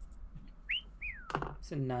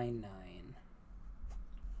 It's a 9/9.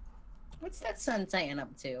 What's that Sun Titan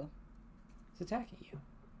up to? It's attacking you.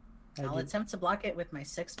 I'll attempt to block it with my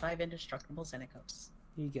 6/5 indestructible Xenagos.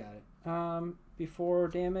 You got it. Before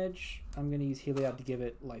damage, I'm gonna use Heliod to give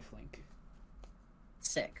it lifelink.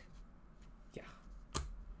 Sick. Yeah.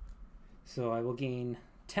 So I will gain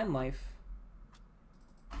 10 life.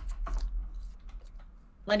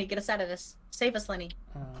 Lenny, get us out of this. Save us, Lenny.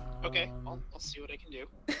 Okay, I'll see what I can do.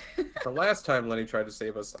 The last time Lenny tried to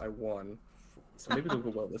save us, I won. So maybe it'll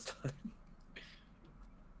go well this time.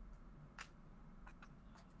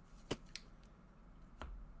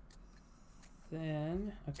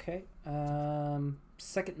 Then, okay.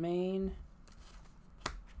 Second main.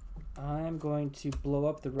 I'm going to blow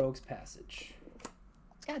up the Rogue's Passage.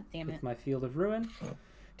 God damn it. With my Field of Ruin.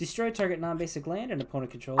 Destroy target non-basic land an opponent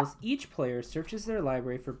controls. Each player searches their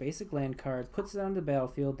library for basic land card, puts it on the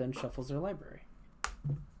battlefield, then shuffles their library.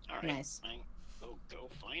 Alright. Nice. Go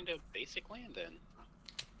find a basic land then.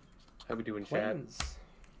 How we doing, chat? Plains.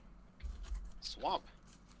 Swamp.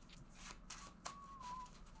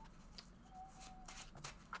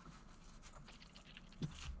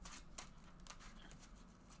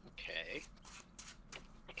 Okay.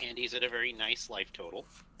 Andy's at a very nice life total.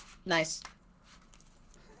 Nice.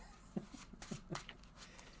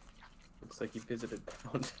 Looks like you visited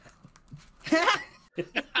Pound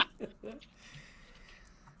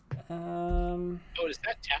Oh, is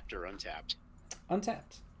that tapped or untapped?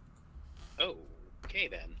 Untapped. Oh, okay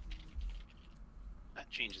then. That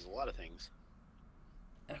changes a lot of things.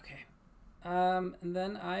 Okay. And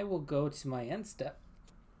then I will go to my end step.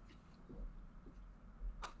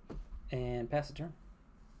 And pass a turn.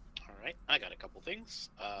 Alright, I got a couple things.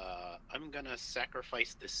 I'm gonna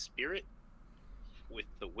sacrifice the spirit with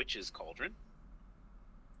the Witch's Cauldron.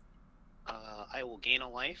 I will gain a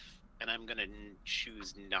life, and I'm gonna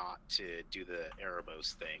choose not to do the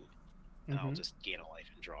Erebos thing. And I'll just gain a life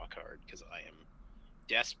and draw a card, because I am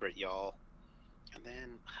desperate, y'all. And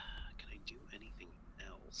then, can I do anything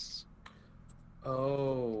else?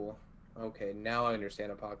 Oh, okay. Now I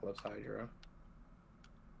understand Apocalypse Hydra.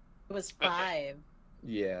 It was 5.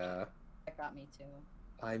 Yeah, That got me too.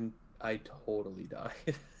 I totally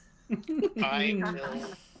died. I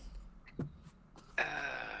will...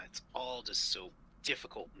 it's all just so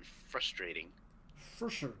difficult and frustrating. For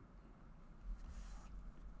sure.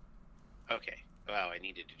 Okay. Wow, I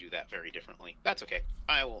needed to do that very differently. That's okay.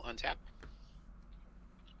 I will untap.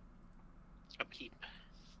 Upkeep.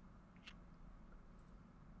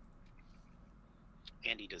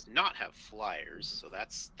 Andy does not have flyers, so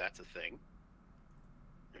that's a thing.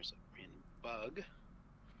 There's a random bug. Is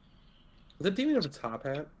that demon of a top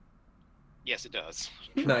hat? Yes, it does.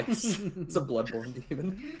 Nice. It's a bloodborne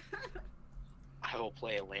demon. I will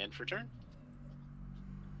play a land for turn.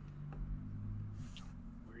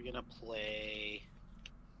 We're gonna play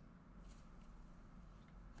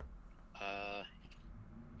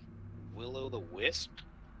Willow the Wisp,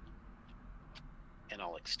 and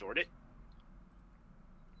I'll extort it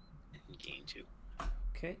and gain 2.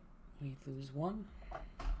 Okay. We lose 1. 1,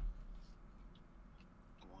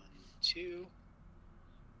 2.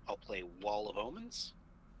 I'll play Wall of Omens.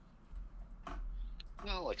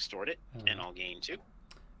 I'll extort it, and I'll gain 2.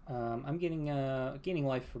 I'm getting gaining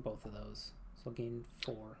life for both of those, so I'll gain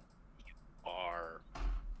 4. Are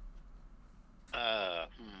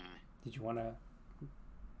Did you want to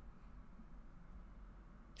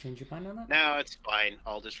change your mind on that? No, it's fine.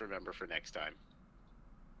 I'll just remember for next time.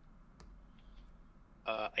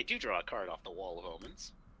 I do draw a card off the Wall of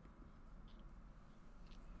Omens.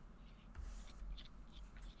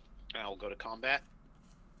 I'll go to combat.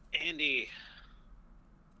 Andy.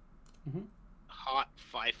 hot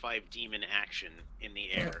 5/5 demon action in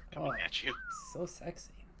the air coming at you. So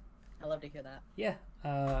sexy. I love to hear that. Yeah,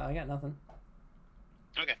 I got nothing.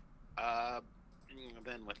 Okay.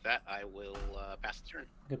 Then with that, I will pass the turn.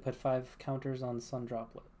 I'm gonna put 5 counters on Sun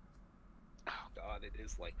Droplet. Oh god, it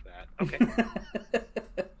is like that. Okay.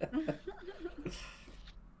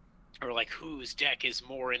 Or like, whose deck is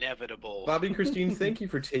more inevitable? Bobby and Christine, thank you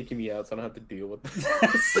for taking me out so I don't have to deal with this.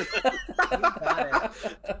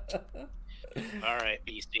 All right,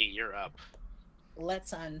 BC, you're up.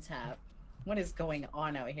 Let's untap. What is going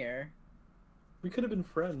on out here? We could have been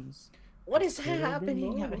friends. What is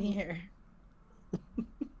happening out here?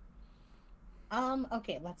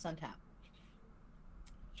 Okay, let's untap.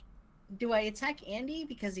 Do I attack Andy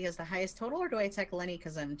because he has the highest total, or do I attack Lenny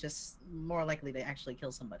because I'm just more likely to actually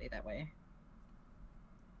kill somebody that way?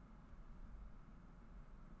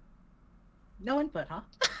 No input, huh?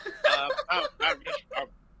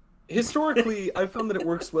 Historically, I've found that it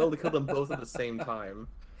works well to kill them both at the same time.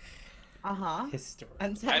 Uh-huh. Historic.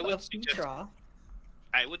 Untap of draw.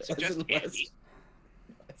 I would suggest Andy.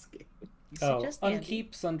 You Oh, suggest Andy.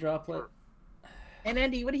 unkeep Sun Droplet. And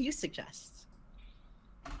Andy, what do you suggest?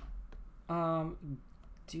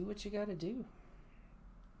 Do what you gotta do.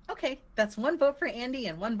 Okay, that's 1 vote for Andy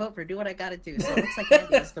and 1 vote for do what I gotta do. So it looks like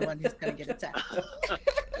Andy is the one who's gonna get attacked.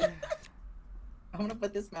 I'm gonna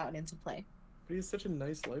put this mountain into play. But he has such a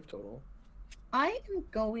nice life total. I am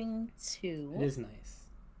going to It is nice.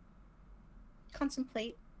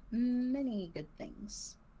 contemplate many good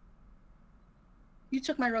things. You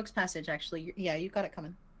took my Rogue's Passage, actually. Yeah, you got it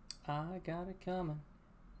coming. I got it coming.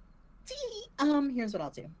 Here's what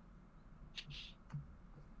I'll do.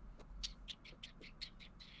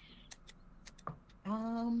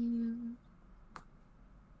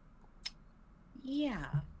 Yeah.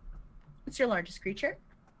 What's your largest creature?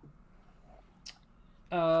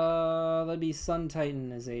 That'd be Sun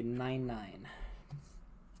Titan is a 9/9.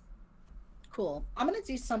 Cool. I'm gonna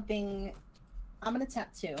do something. I'm gonna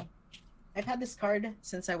tap 2. I've had this card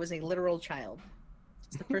since I was a literal child.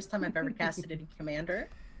 It's the first time I've ever casted it in Commander.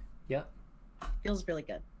 Yep. Feels really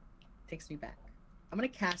good. Takes me back. I'm gonna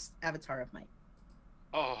cast Avatar of Might.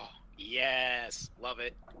 Oh, yes. Love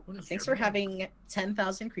it. Thanks for having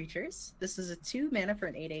 10,000 creatures. This is a 2 mana for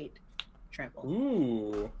an 8/8 trample.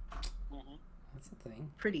 Ooh. Mhm. That's a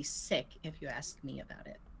thing. Pretty sick if you ask me about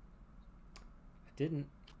it. I didn't.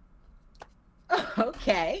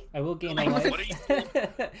 Okay. I will gain a What life. are you doing?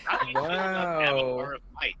 How do you feel about Wow. Avatar of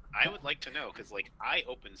Might? I would like to know, because like I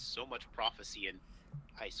opened so much prophecy in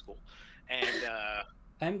high school, and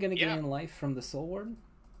I'm gonna Yeah. gain life from the Soul Ward.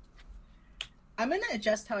 I'm going to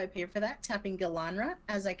adjust how I pay for that, tapping Galanra.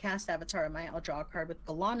 As I cast Avatar of Might, I'll draw a card with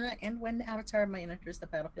Galanra, and when Avatar of Might enters the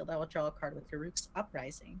battlefield, I will draw a card with Garruk's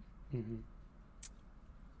Uprising. Mm-hmm.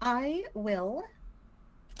 I will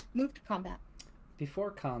move to combat. Before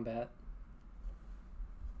combat,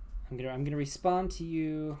 I'm gonna respond to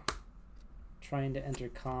you trying to enter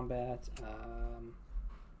combat. I'm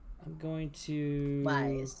going to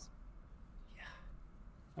Wise.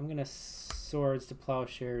 I'm gonna Swords to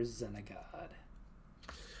Plowshares Xenagos.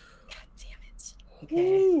 God damn it.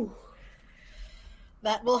 Okay. Ooh.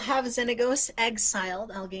 That will have Xenagos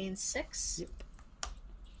exiled. I'll gain 6. Yep.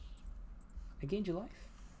 I gained you life.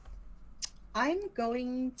 I'm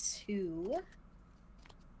going to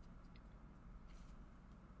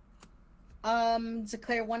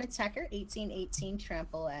declare 1 attacker, 18/18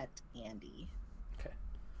 trample at Andy. Okay.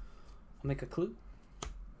 I'll make a clue.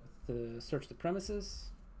 The search the premises.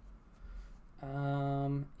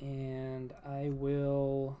 And I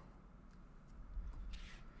will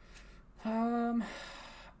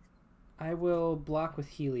block with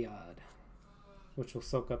Heliod, which will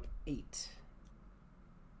soak up 8.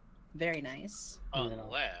 Very nice. And then I'll-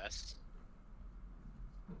 unless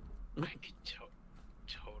I could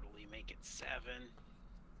totally make it 7.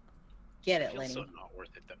 Get It it, feels so Lenny. not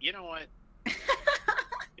worth it, though. You know what?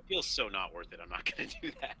 It feels so not worth it. I'm not gonna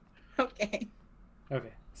do that. Okay.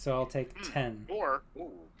 Okay, so I'll take 10. Or,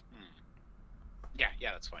 yeah,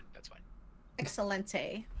 that's fine. That's fine.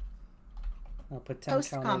 Excelente. I'll put 10 counters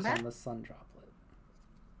Post-combat. on the Sun Droplet.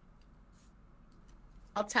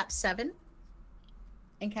 I'll tap 7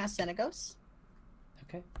 and cast Xenagos.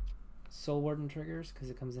 Okay. Soul Warden triggers because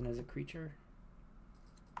it comes in as a creature.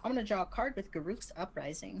 I'm going to draw a card with Garruk's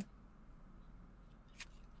Uprising.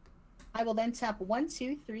 I will then tap 1,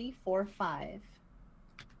 2, 3, 4, 5.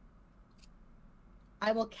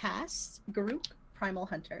 I will cast Garruk Primal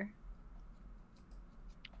Hunter.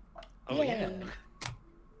 Oh, Yay.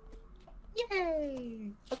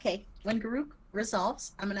 Yay! Okay, when Garruk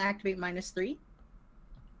resolves, I'm going to activate -3.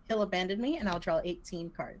 He'll abandon me, and I'll draw 18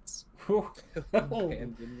 cards.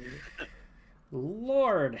 Abandon me.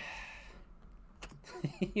 Lord.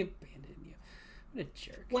 He abandoned you. What a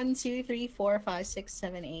jerk. 1, 2, 3, 4, 5, 6,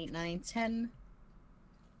 7, 8, 9, 10,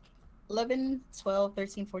 11, 12,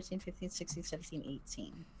 13, 14, 15, 16, 17,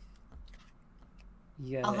 18.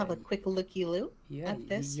 Yeah, I'll have a quick looky-loo yeah, at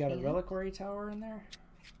this. You got a reliquary tower in there?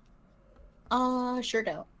 Sure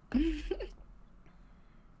don't.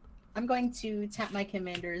 I'm going to tap my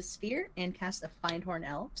commander's sphere and cast a Find Horn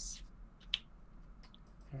Elves.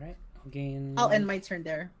 Alright, I'll gain... I'll end my turn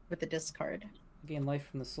there with the discard. Gain life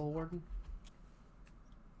from the Soul Warden.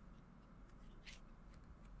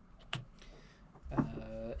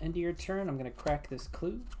 End of your turn, I'm going to crack this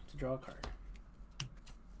clue to draw a card.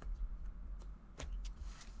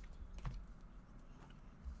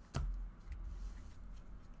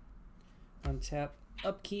 Untap,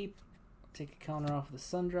 upkeep, take a counter off the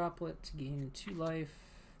Sun Droplet to gain 2 life,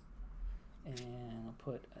 and I'll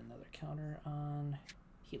put another counter on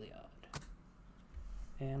Heliod.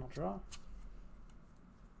 And I'll draw.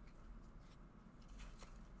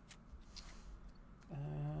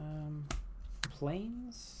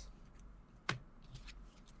 Planes.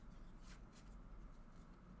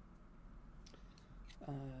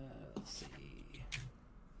 Let's see.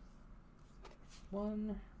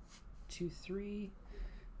 1, 2, 3.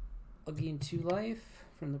 I'll gain 2 life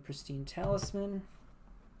from the Pristine Talisman.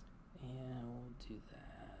 And we'll do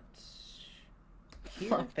that here.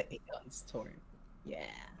 Fuck the Aeon's Torn. Yeah.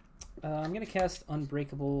 I'm going to cast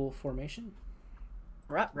Unbreakable Formation.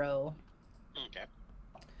 Ruh-roh. Okay.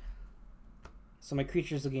 So my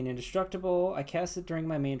creatures will gain Indestructible. I cast it during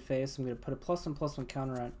my main phase, so I'm going to put a +1/+1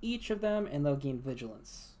 counter on each of them, and they'll gain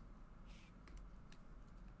Vigilance.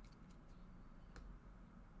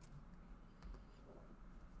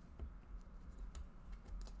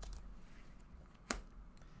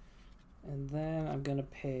 And then I'm going to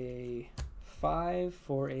pay 5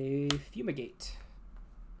 for a Fumigate.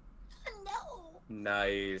 No.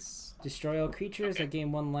 Nice. Destroy all creatures. Okay. I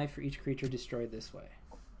gain 1 life for each creature destroyed this way.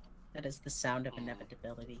 That is the sound of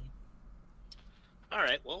inevitability. All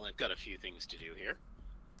right. Well, I've got a few things to do here.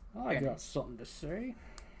 Oh, I got something to say.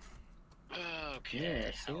 Okay.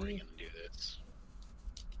 Yeah, How are we see? gonna do this?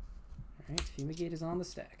 Alright, Fumigate is on the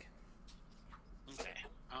stack. Okay.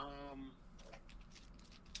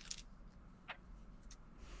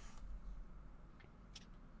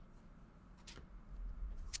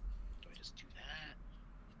 Do I just do that?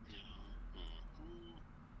 No.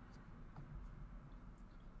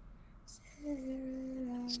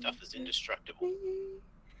 Stuff is indestructible.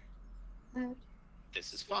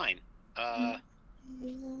 This is fine.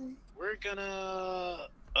 We're gonna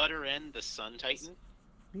utter end the Sun Titan.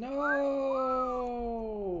 No!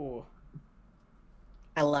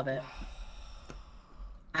 I love it.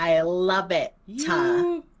 I love it. Ta.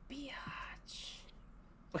 You biatch.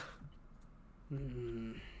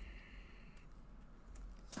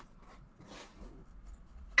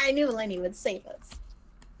 I knew Lenny would save us.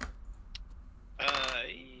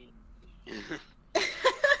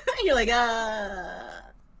 You're like,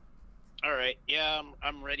 All right. Yeah,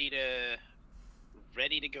 I'm ready to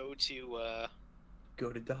go to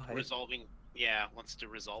Go to die. resolving. Yeah, wants to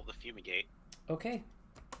resolve the Fumigate. Okay.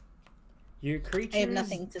 Your creatures I have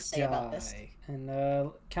nothing to say about this. die.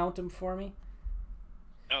 And count them for me.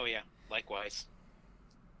 Oh yeah, likewise.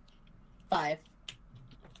 5.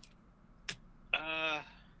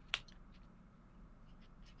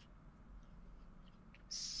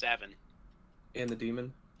 7. And the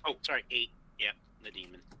demon. Oh, sorry, 8. Yeah, the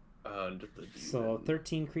demon. The demon. So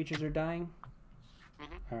 13 creatures are dying.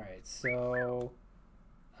 Mhm. Alright, so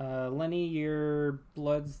Lenny, your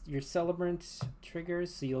celebrant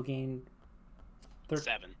triggers, so you'll gain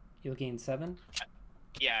 7. You'll gain 7.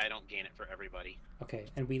 Yeah, I don't gain it for everybody. Okay,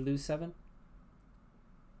 and we lose 7.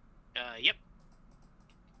 Yep.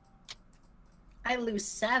 I lose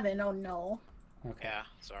 7. Oh no. Okay. Yeah,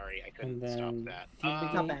 sorry, I couldn't And stop then that.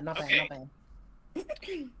 Fumigate- Not bad. Not bad. Okay. Not bad.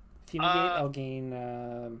 Fumigate, I'll gain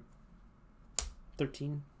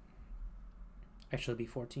 13. Actually, it'll be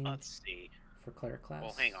 14 Let's see. for cleric class.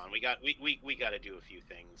 Well, hang on. We got to do a few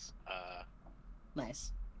things.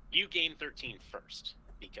 Nice. You gain 13 first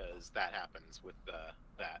because that happens with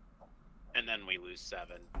that, and then we lose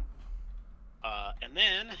 7. And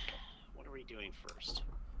then what are we doing first?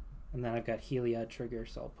 And then I've got Heliod trigger,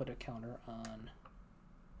 so I'll put a counter on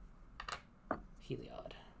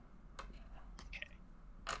Heliod. Okay.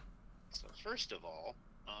 So first of all,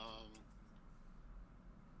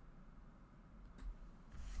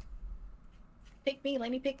 Pick me,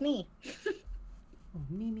 Lenny. Pick me. Oh,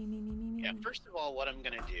 me. Yeah, first of all, what I'm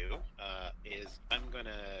gonna do is I'm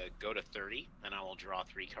gonna go to 30, and I will draw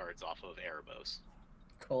 3 cards off of Erebos.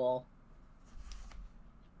 Cool.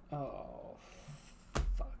 Oh,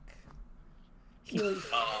 fuck. Heliod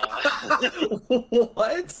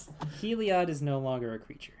What? Heliod is no longer a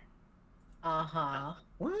creature. Uh-huh.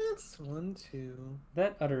 What? 1, 2.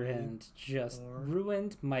 That other hand just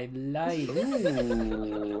ruined my life.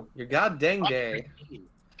 Ooh, your god dang day.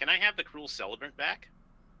 Can I have the Cruel Celebrant back?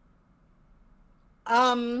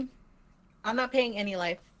 I'm not paying any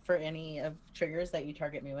life for any of triggers that you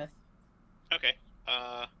target me with. Okay.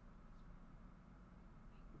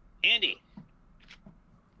 Andy,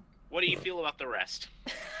 what do you feel about the rest?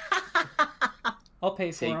 I'll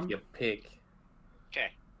pay for Take him. your pick.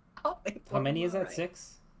 Okay. How many is that? Alright.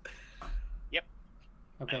 6? Yep.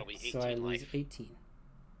 Okay, That'll be so I 18 lose life. 18.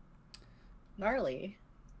 Gnarly.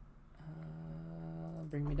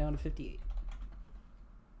 Bring me down to 58.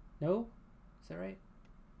 No? Is that right?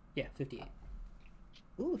 Yeah, 58.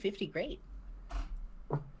 Ooh, 50, great.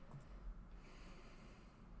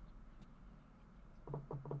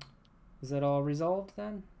 Is that all resolved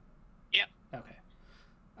then? Yep. Okay.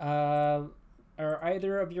 Are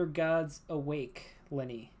either of your gods awake,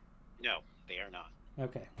 Lenny? No, they are not.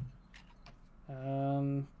 Okay.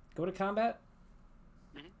 Go to combat,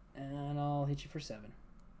 Mhm. and I'll hit you for 7.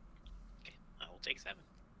 Okay, I will take 7.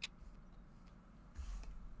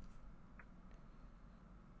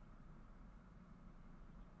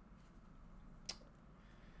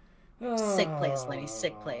 Sick place, Lenny.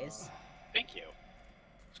 Sick place. Thank you.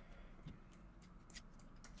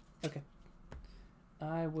 Okay.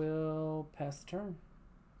 I will pass the turn.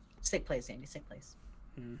 Sick place, Andy. Sick place.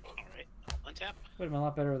 All right, untap. Would have been a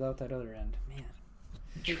lot better without that other end. Man.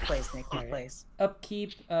 Weak place, Nick. Weak Alright. place.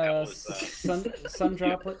 Upkeep, was, sun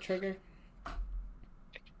droplet trigger.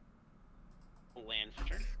 Land for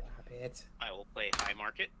turn. Stop it. I will play High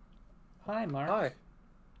Market. Hi, Mark. Hi.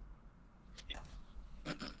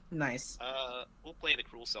 Nice. We'll play the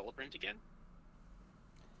Cruel Celebrant again.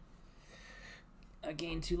 I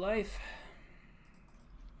gain 2 life.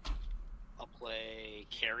 I'll play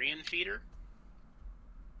Carrion Feeder.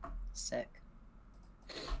 Sick.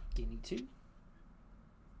 Gaining 2. 1,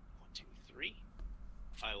 2, 3.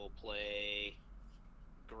 I will play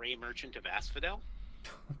Grey Merchant of Asphodel.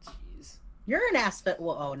 Oh, jeez. You're an aspect.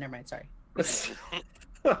 Well, oh, never mind. Sorry.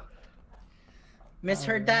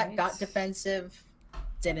 Misheard that. Got Alright. defensive.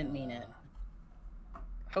 Didn't mean it.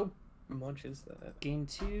 How much is that? Gain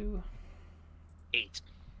 2. 8.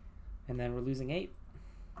 And then we're losing 8.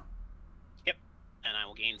 And I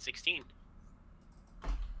will gain 16.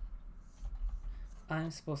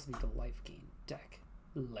 I'm supposed to be the life gain deck,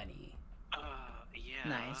 Lenny. Yeah.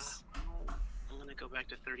 Nice. Well, I'm gonna go back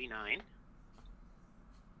to 39.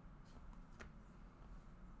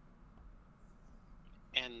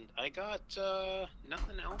 And I got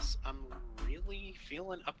nothing else I'm really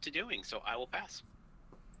feeling up to doing, so I will pass.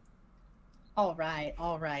 All right.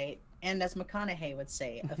 All right. And as McConaughey would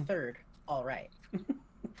say, a third. All right.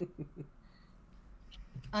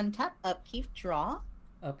 Untap, upkeep, draw.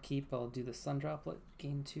 Upkeep, I'll do the sun droplet,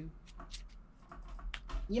 gain 2.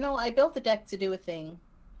 You know, I built the deck to do a thing.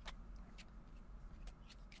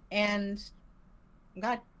 And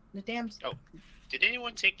God, the damn Did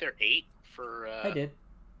anyone take their 8 for I did.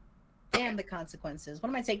 damn the consequences. What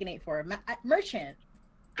am I taking 8 for? Merchant.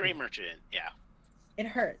 Grey Merchant? Yeah. It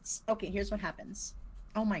hurts. Okay, here's what happens.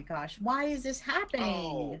 Oh my gosh, why is this happening?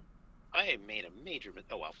 Oh, I made a major.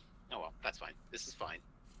 Oh well. Oh well. That's fine. This is fine.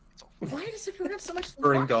 It's all. Why does everyone have so much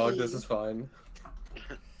Burning dog, lucky? this is fine.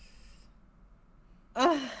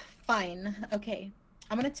 Fine. Okay.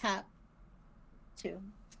 I'm gonna tap 2.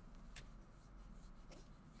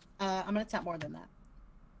 I'm gonna tap more than that.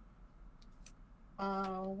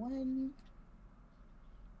 1,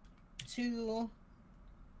 2,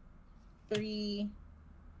 3,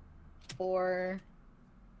 4,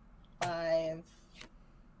 5,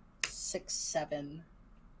 6, 7.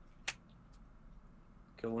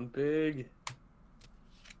 Going big.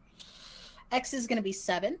 X is gonna be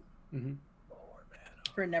 7 Mm-hmm.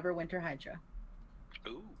 for Neverwinter Hydra.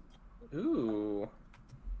 Ooh. Ooh.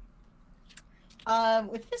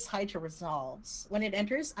 If this Hydra resolves, when it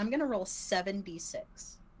enters, I'm gonna roll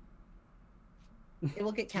 7d6. It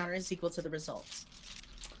will get counters equal to the results.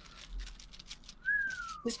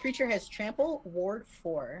 This creature has trample, ward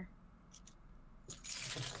 4.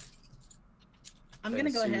 I'm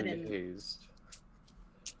gonna go ahead and Hazed.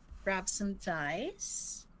 grab some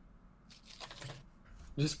dice.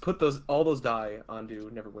 Just put all those die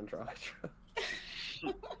onto Neverwinter Hydra.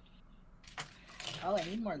 Oh, I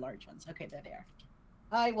need more large ones. Okay, there they are.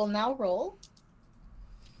 I will now roll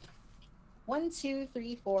 1, 2,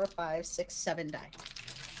 3, 4, 5, 6, 7 die.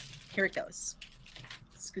 Here it goes.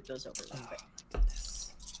 Scoot those over real quick.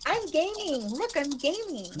 I'm gaining! Look, I'm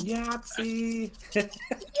gaining! Yahtzee!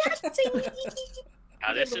 Yahtzee!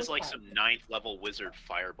 This is like some 9th level wizard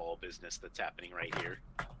fireball business that's happening right here.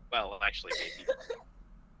 Well, actually,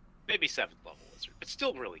 maybe 7th level wizard, but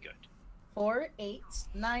still really good. 4, 8,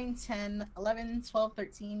 9, 10, 11, 12,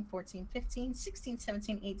 13, 14, 15, 16,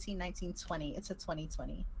 17, 18, 19, 20. It's a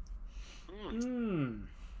 20-20.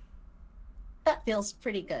 That feels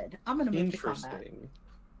pretty good. I'm going to move to combat. Interesting.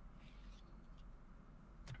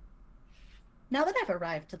 Now that I've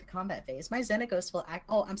arrived to the combat phase, my Xenagos will act.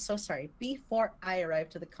 Oh, I'm so sorry. Before I arrive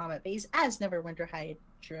to the combat phase, as Neverwinter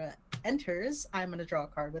Hydra enters, I'm going to draw a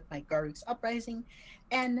card with my Garruk's Uprising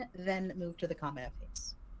and then move to the combat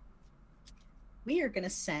phase. We are going to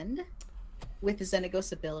send with the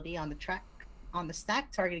Xenagos ability on the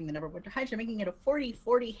stack, targeting the Neverwinter Hydra, making it a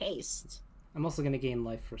 40/40 haste. I'm also going to gain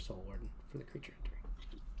life for Soul Warden for the creature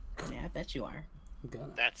entry. Yeah, I bet you are.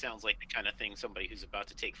 That sounds like the kind of thing somebody who's about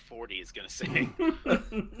to take 40 is going to say.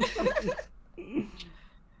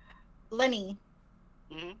 Lenny.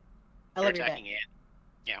 Mm-hmm. I love your attacking Andy.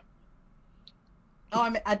 Yeah.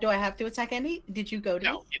 Oh, do I have to attack Andy? Did you go to?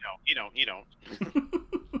 No, you don't.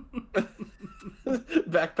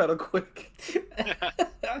 Backpedal quick.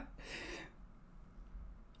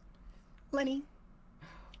 Lenny.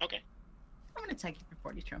 Okay. I'm gonna attack you for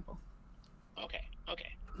 40 trample. Okay.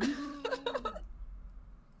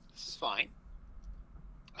 This is fine.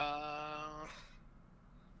 1,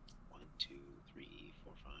 2, 3,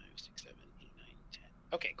 4, 5, 6, 7, 8, 9, 10.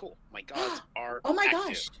 Okay, cool. My gods are Oh my active.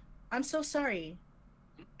 gosh. I'm so sorry.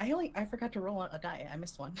 I forgot to roll a die. I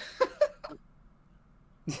missed one.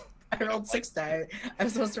 I rolled 6 die. I'm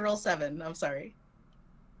supposed to roll 7. I'm sorry.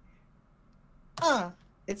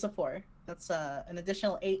 It's a 4. That's an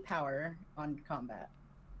additional 8 power on combat.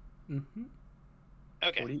 Mm-hmm.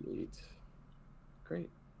 Okay. 48. Great.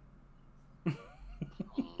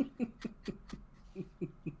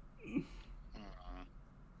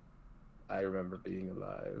 I remember being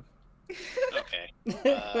alive. Okay.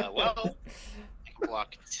 Well, I can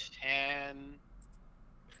block 10,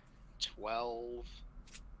 12,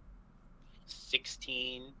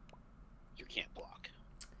 16. You can't block.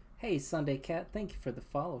 Hey, Sunday Cat. Thank you for the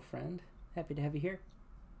follow, friend. Happy to have you here.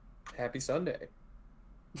 Happy Sunday.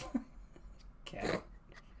 Cat.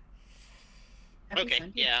 Happy Okay,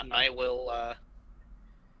 Sunday yeah, to you. I will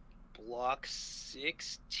block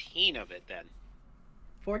 16 of it then.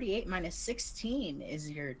 48 minus 16 is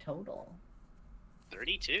your total.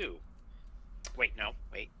 32. Wait, no,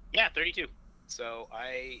 wait. Yeah, 32. So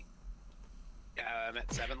I'm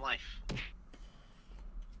at 7 life.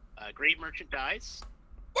 Grave Merchant dies.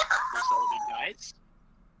 Sullivan dies.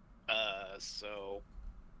 So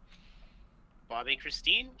Bobby,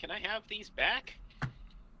 Christine, can I have these back?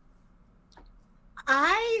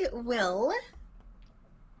 I will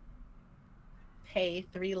pay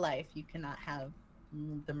 3 life. You cannot have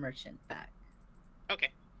the merchant back.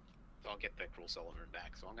 Okay. So I'll get the Cruel Sullivan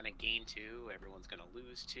back. So I'm going to gain 2. Everyone's going to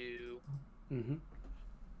lose 2. Mm-hmm.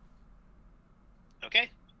 Okay.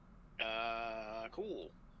 Cool.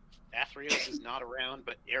 Athreos is not around,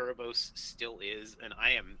 but Erebos still is, and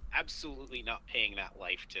I am absolutely not paying that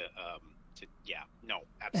life to yeah, no,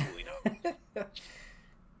 absolutely not.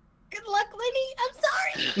 Good luck, Lenny. I'm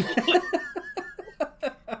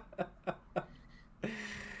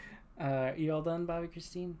sorry. You all done, Bobby,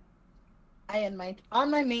 Christine? I am on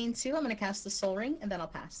my main 2. I'm going to cast the Soul Ring, and then I'll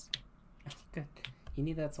pass. Oh, good. You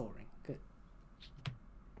need that Soul Ring. Good.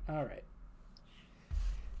 All right.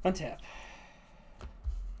 Untap.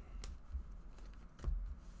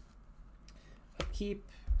 Upkeep.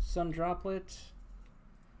 Sun Droplet.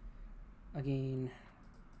 Again,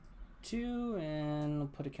 2, and we'll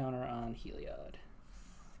put a counter on Heliod.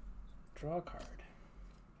 Draw a card.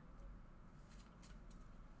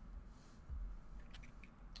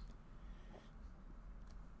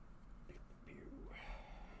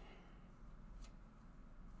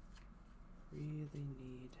 Really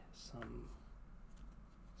need some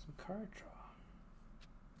card draw.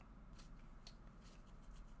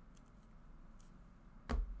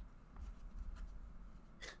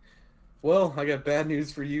 Well, I got bad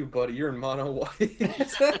news for you, buddy. You're in mono white.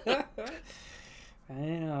 I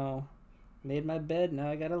know. Made my bed, now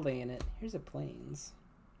I gotta lay in it. Here's a Plains.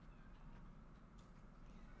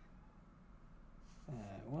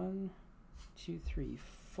 1, 2, 3,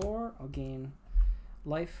 4. I'll gain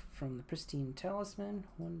life from the Pristine Talisman.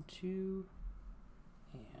 1, 2,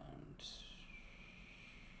 and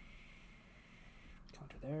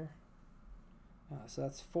counter there. So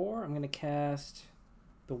that's 4. I'm gonna cast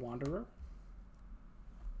the Wanderer.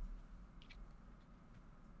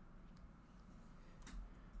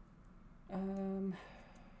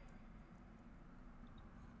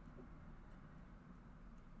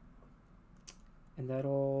 And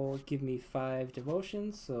that'll give me 5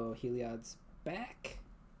 devotions, so Heliod's back.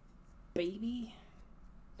 Baby.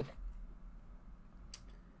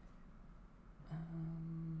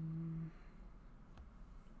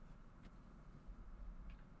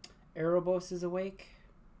 Erebos is awake.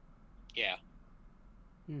 Yeah.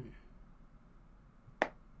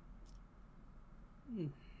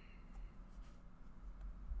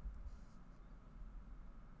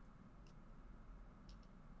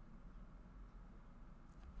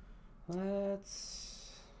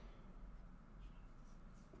 Let's...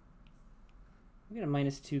 I'm gonna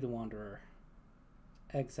 -2 the Wanderer.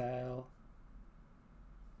 Exile.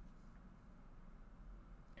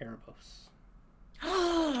 Erebos.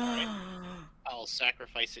 I'll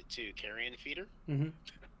sacrifice it to Carrion Feeder. Mm-hmm.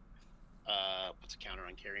 What's a counter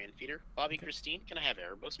on Carrion Feeder? Bobby Christine, can I have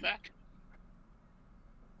Erebos back?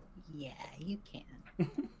 Yeah, you can.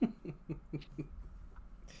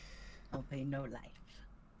 I'll pay no life.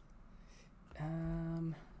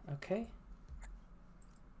 Okay.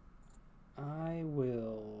 I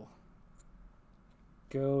will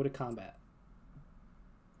go to combat.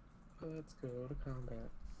 Let's go to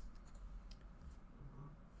combat.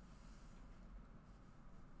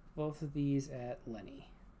 Both of these at Lenny.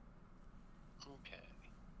 Okay.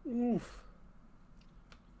 Oof.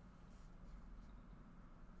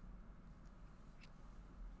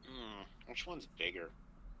 Which one's bigger?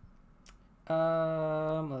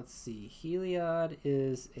 Let's see. Heliod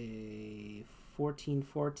is a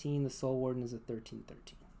 14-14. The Soul Warden is a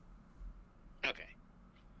 13-13. Okay.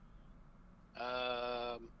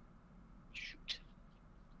 Shoot.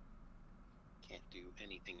 Can't do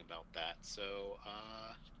anything about that. So,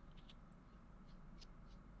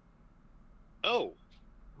 Oh.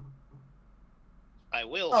 I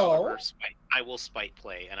will, however, spite. I will spite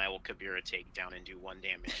play, and I will Kabira take down and do 1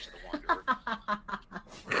 damage to the Wanderer.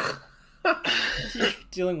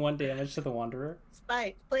 Dealing 1 damage to the Wanderer.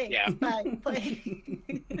 Spite play. Yeah. Spite play.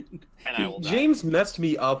 And I will die. James messed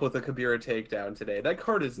me up with a Kabira takedown today. That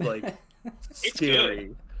card is like It's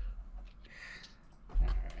scary.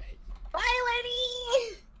 Alright. Bye,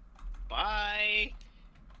 Lenny! Bye.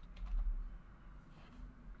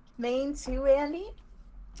 Main 2, Andy?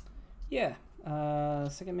 Yeah.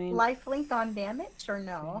 Second main. Lifelink on damage or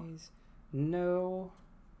no? Phase. No.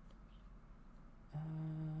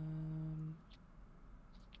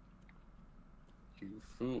 You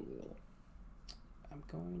fool. I'm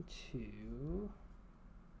going to...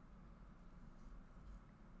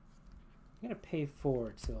 I'm going to pay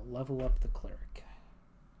 4 to level up the cleric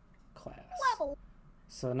class. Level.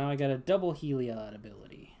 So now I got a double Heliod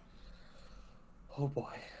ability. Oh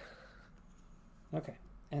boy. Okay.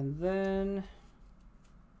 And then...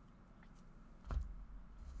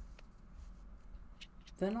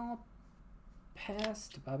 I'll pass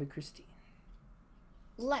to Bobby Christine.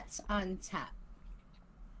 Let's untap.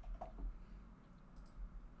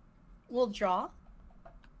 We'll draw.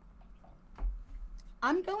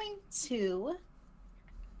 I'm going to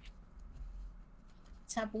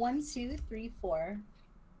tap 1, 2, 3, 4.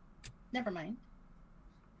 Never mind.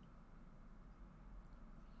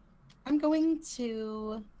 I'm going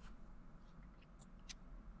to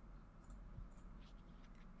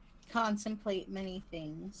contemplate many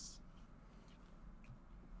things.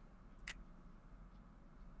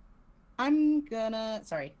 I'm gonna...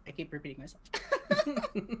 Sorry, I keep repeating myself.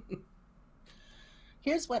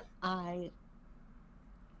 Here's what I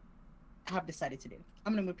have decided to do.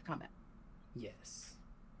 I'm gonna move to combat. Yes.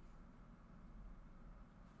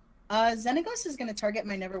 Xenagos is gonna target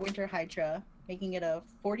my Neverwinter Hydra, making it a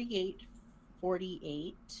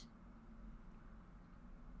 48/48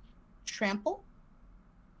 trample.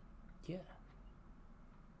 Yeah.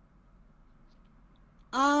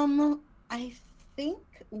 I think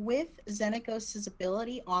with Xenagos'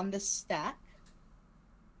 ability on the stack,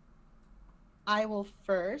 I will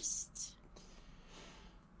first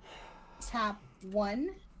tap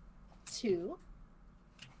 1, 2.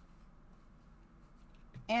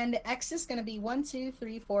 And X is going to be 1, 2,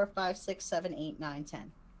 3, 4, 5, 6, 7, 8, 9,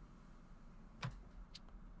 10. I'm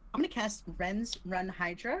going to cast Ren's Run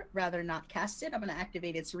Hydra. Rather not cast it, I'm going to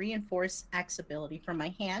activate its Reinforce X ability from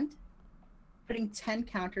my hand, putting 10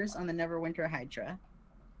 counters on the Neverwinter Hydra.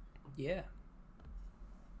 Yeah.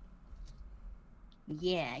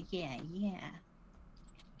 Yeah.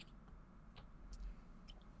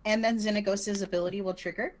 And then Xenagos' ability will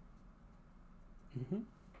trigger.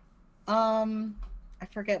 I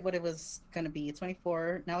forget what it was going to be.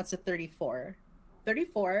 24. Now it's a 34.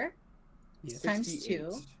 34 times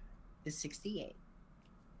 2 is 68.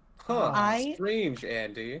 Huh. I- Strange,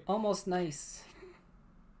 Andy. Almost nice.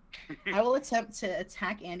 I will attempt to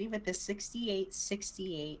attack Andy with the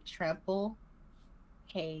 68 trample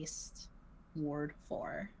haste ward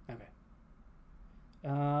 4. Okay.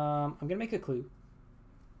 I'm gonna make a clue.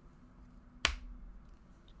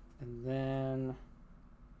 And then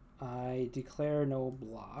I declare no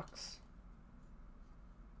blocks.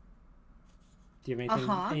 Do you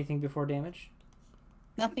have anything before damage?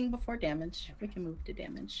 Nothing before damage. We can move to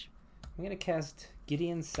damage. I'm gonna cast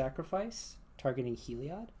Gideon's Sacrifice, targeting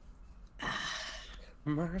Heliod.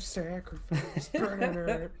 My sacrifice,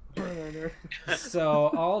 burner. So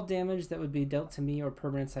all damage that would be dealt to me or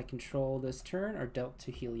permanents I control this turn are dealt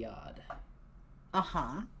to Heliod.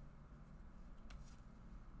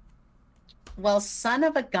 Well, son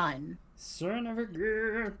of a gun. Son of a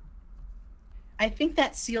gun. I think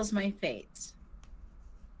that seals my fate.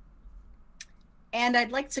 And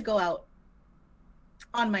I'd like to go out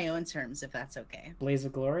on my own terms, if that's okay. Blaze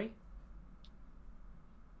of Glory?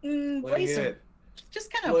 Blaze of...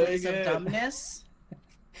 Just kind of blaze of dumbness.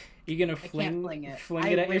 You gonna I can't fling it.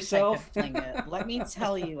 Fling it at yourself? I could fling it. Let me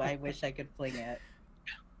tell you, I wish I could fling it.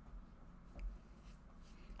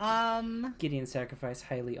 Gideon Sacrifice,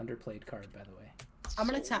 highly underplayed card, by the way. I'm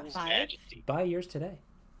gonna tap 5. Buy yours today.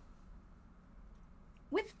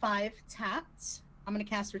 With 5 tapped, I'm gonna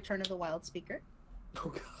cast Return of the Wild Speaker.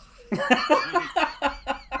 Oh god.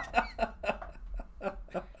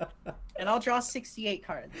 And I'll draw 68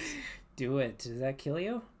 cards. Do it. Does that kill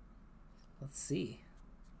you? Let's see.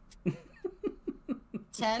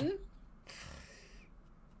 10.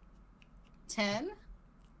 10.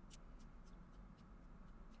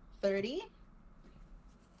 30.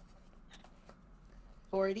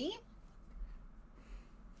 40.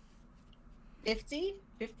 50.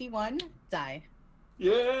 51. Die.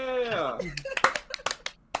 Yeah!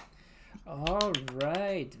 All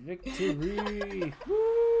right. Victory.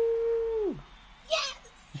 Woo!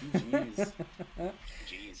 Yes!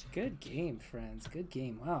 Jeez. Good game, friends. Good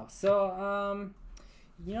game. Wow. So,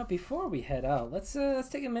 before we head out, let's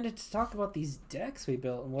take a minute to talk about these decks we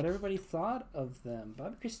built and what everybody thought of them.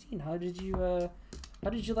 Bobby, Christine, how did you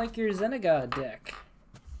like your Xenagos deck?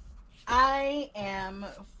 I am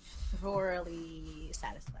thoroughly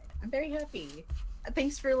satisfied. I'm very happy.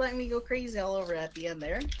 Thanks for letting me go crazy all over at the end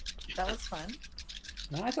there. That was fun.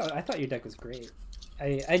 No, I thought your deck was great.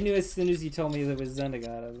 I knew as soon as you told me that it was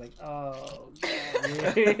Xenagos, I was like, oh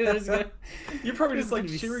god. You're probably just like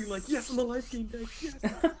cheering, like, yes, I'm the life game deck. Yes.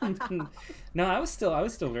 No, I was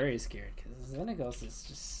still very scared because Xenagos is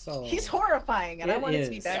just so. He's horrifying, and I wanted to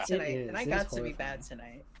be bad Yeah, tonight, and I got to be bad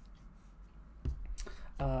tonight.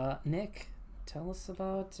 Nick, tell us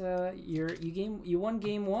about you won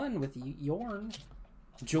game 1 with Jorn.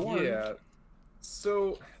 Yeah.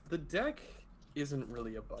 So the deck isn't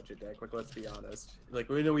really a budget deck. Like, let's be honest. Like,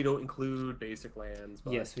 we know we don't include basic lands.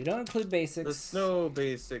 But yes, we don't include basics. the snow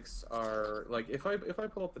basics are like if I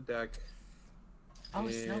pull up the deck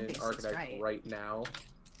in Archetype right now,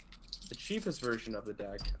 the cheapest version of the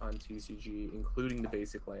deck on TCG, including the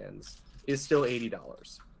basic lands, is still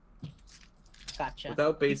 $80. Gotcha.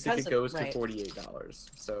 Without basic, it goes to $48.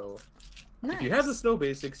 So nice. if you have the snow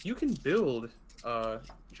basics, you can build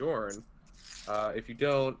Jorn. If you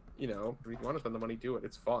don't, if you want to spend the money, do it.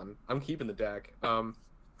 It's fun. I'm keeping the deck.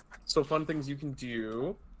 So fun things you can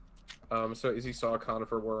do. So as you saw,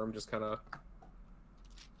 Conifer Worm just kind of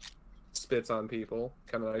spits on people.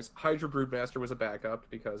 Kind of nice. Hydra Broodmaster was a backup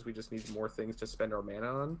because we just need more things to spend our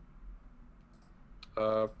mana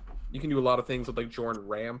on. You can do a lot of things with like Jorn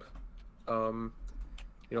Ramp.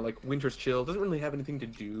 Like Winter's Chill doesn't really have anything to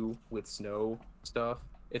do with snow stuff.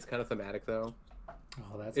 It's kind of thematic though.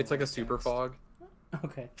 Oh, it's like a super fog.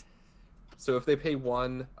 Okay. So if they pay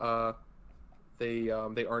 1, they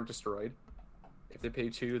aren't destroyed. If they pay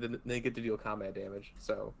 2, then they get to deal combat damage.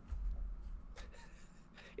 So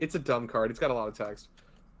it's a dumb card. It's got a lot of text.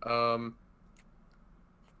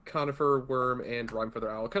 Conifer Worm and Rhyme Feather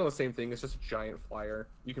Owl, kind of the same thing. It's just a giant flyer.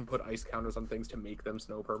 You can put ice counters on things to make them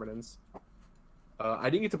snow permanents. I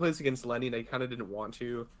didn't get to play this against Lenny, and I kind of didn't want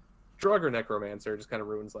to. Drugger Necromancer just kind of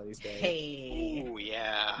ruins Lenny's day. Hey. Ooh,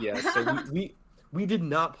 yeah. Yeah, so we did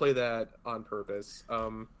not play that on purpose.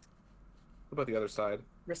 What about the other side?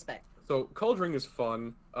 Respect. So Cauldron is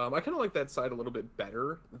fun. I kind of like that side a little bit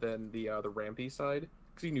better than the rampy side,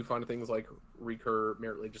 because you can do fun things like recur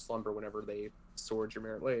Merit Lage of Slumber whenever they sword your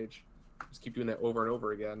Merit Lage. Just keep doing that over and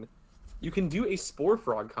over again. You can do a Spore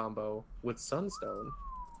Frog combo with Sunstone.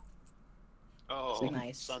 Oh, so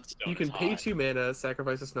nice. Sunstone you can is pay hot. 2 mana,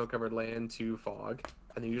 sacrifice a snow-covered land to Fog,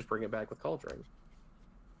 and then you just bring it back with Cauldron.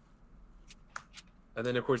 And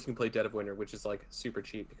then, of course, you can play Dead of Winter, which is, like, super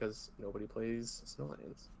cheap because nobody plays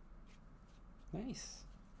Snowlands. Nice.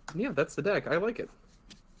 Yeah, that's the deck. I like it.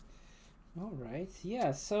 All right.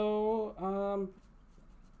 Yeah. So,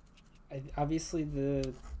 obviously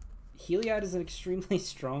the Heliod is an extremely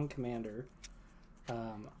strong commander.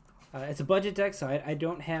 It's a budget deck, so I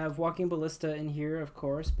don't have Walking Ballista in here, of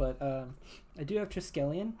course, but I do have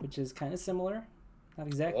Triskelion, which is kind of similar. Not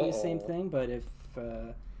exactly the same thing, but if...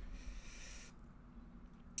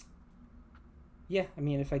 yeah, I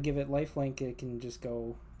mean, if I give it lifelink, it can just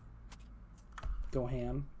go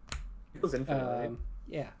ham. It was infinite, right?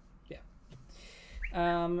 Yeah.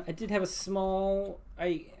 I did have a small...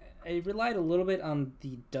 I relied a little bit on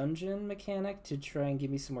the dungeon mechanic to try and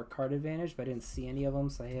give me some more card advantage, but I didn't see any of them,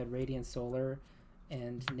 so I had Radiant Solar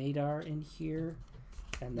and Nadar in here.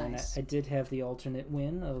 And then Nice. I did have the alternate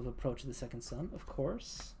win of Approach of the Second Sun, of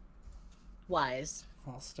course. Wise.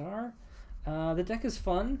 All-Star. The deck is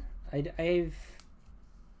fun. I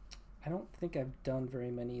don't think I've done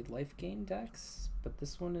very many life gain decks, but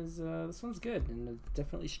this one's good and it's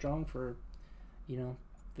definitely strong for, you know,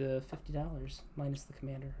 the $50 minus the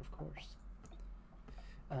commander, of course.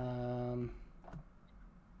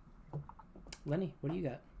 Lenny, what do you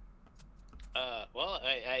got? Well,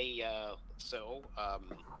 I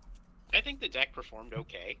think the deck performed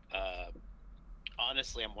okay.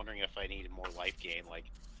 Honestly, I'm wondering if I needed more life gain, like,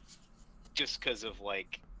 just because of,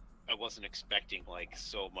 like, I wasn't expecting, like,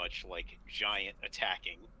 so much, like, giant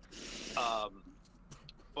attacking.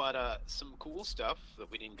 But some cool stuff that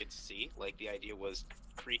we didn't get to see, like, the idea was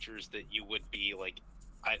creatures that you would be, like,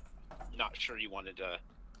 I'm not sure you wanted to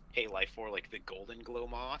pay life for, like the Golden Glow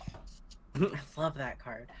Moth. I love that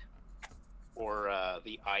card. Or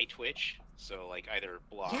the Eye Twitch. So, like, either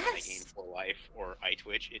block and I gain 4 life, or Eye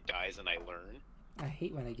Twitch, it dies and I learn. I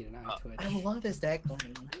hate when I get an Eye Twitch. I love this deck,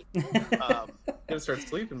 Lenny. Gotta start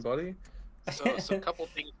sleeping, buddy. So a couple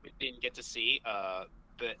things we didn't get to see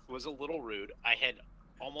that was a little rude. I had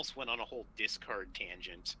almost went on a whole discard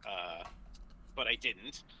tangent, but I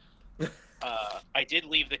didn't. I did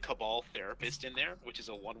leave the Cabal Therapist in there, which is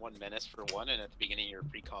a 1/1 menace for 1, and at the beginning of your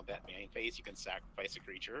pre-combat main phase, you can sacrifice a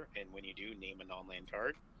creature, and when you do, name a non-land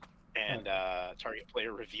card, and target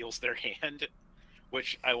player reveals their hand,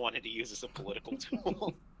 which I wanted to use as a political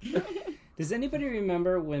tool. Does anybody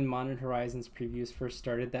remember when Modern Horizons previews first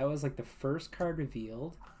started? That was like the first card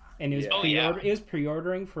revealed, and it was it was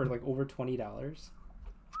pre-ordering for like over $20.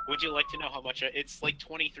 Would you like to know how much? It's like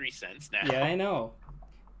 23 cents now. Yeah, I know.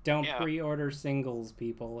 Don't pre-order singles,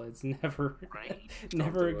 people. It's never,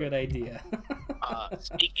 never a good idea.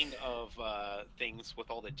 Speaking of things with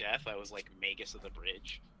all the death, I was like Magus of the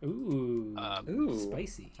Bridge. Ooh,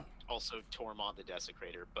 spicy. Also Tormod the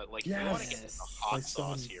Desecrator, but like if you want to get into the hot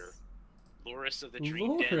sauce here, Loris of the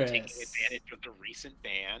Dream Den taking advantage of the recent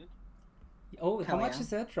ban. Oh, how much has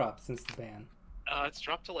that dropped since the ban? It's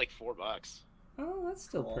dropped to like $4. Oh, that's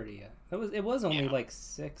still pretty. It was only like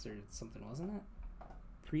 6 or something, wasn't it?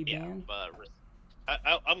 Pre-ban? Yeah, but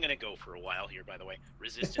I'm gonna go for a while here. By the way,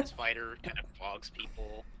 Resistance Fighter kind of fogs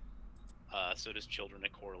people. So does Children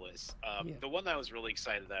of Corliss. The one that I was really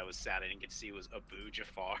excited that I was sad I didn't get to see was Abu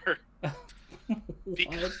Jafar.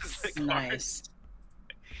 Because the card, nice.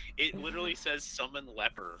 It literally says Summon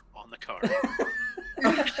Leper on the card.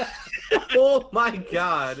 Oh my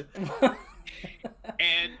god.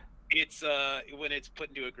 And it's when it's put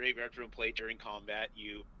into a graveyard from play during combat,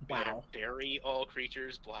 you bury all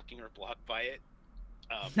creatures blocking or blocked by it.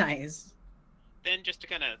 Nice. Then just to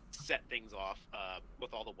kind of set things off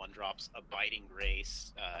with all the 1-drops, Abiding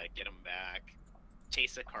Grace, get them back.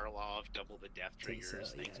 Teysa Karlov, double the death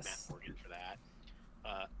triggers. Thanks Matt Morgan for that.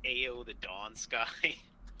 Ao the Dawn Sky.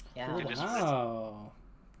 Yeah. Wow.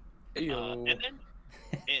 Ayo. And then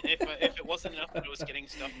if it wasn't enough that I was getting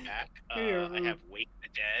stuff back, I have Wake the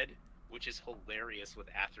Dead, which is hilarious with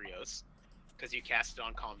Athreos, because you cast it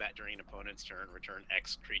on combat during an opponent's turn, return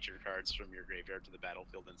X creature cards from your graveyard to the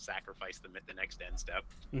battlefield, and sacrifice them at the next end step.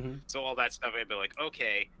 Mm-hmm. So all that stuff, I'd be like,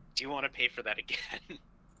 okay, do you want to pay for that again?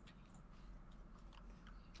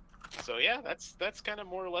 So yeah, that's kind of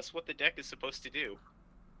more or less what the deck is supposed to do.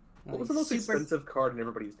 What was the most expensive card in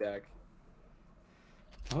everybody's deck?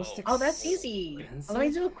 Oh, that's easy. Let me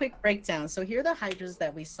do a quick breakdown. So here are the Hydras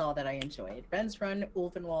that we saw that I enjoyed. Ren's Run,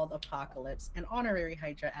 Ulvenwald, Apocalypse, and Honorary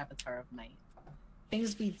Hydra, Avatar of Might.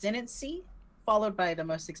 Things we didn't see, followed by the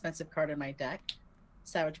most expensive card in my deck,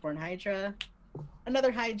 Savageborn Hydra,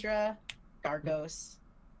 another Hydra, Gargos,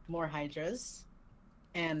 more Hydras,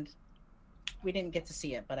 and we didn't get to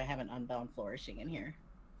see it, but I have an Unbound Flourishing in here.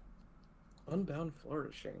 Unbound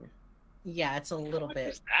Flourishing? Yeah, it's a little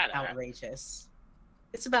bit outrageous.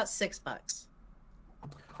 It's about $6.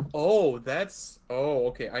 Oh, that's... Oh,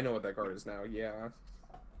 okay. I know what that card is now. Yeah.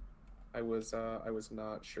 I was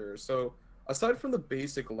not sure. So aside from the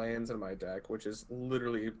basic lands in my deck, which is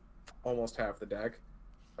literally almost half the deck,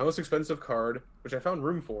 my most expensive card, which I found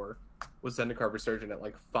room for, was Zendikar Resurgent at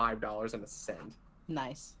like $5.01.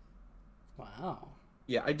 Nice. Wow.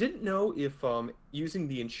 Yeah, I didn't know if using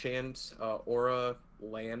the enchant aura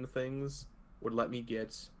land things would let me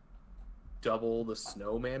get double the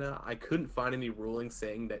snow mana. I couldn't find any ruling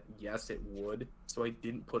saying that yes, it would, so I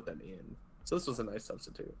didn't put them in. So this was a nice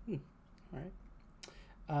substitute. All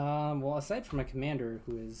right. Well, aside from my commander,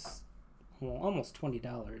 who is almost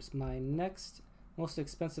 $20, my next most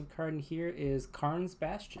expensive card in here is Karn's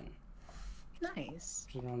Bastion. Nice.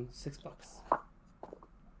 Which is around $6.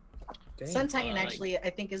 Dang. Sun Titan actually, I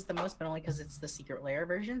think, is the most, but only because it's the secret lair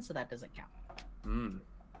version, so that doesn't count.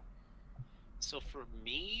 So for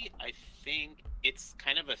me, I think it's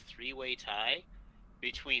kind of a three-way tie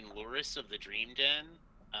between Luris of the Dream Den.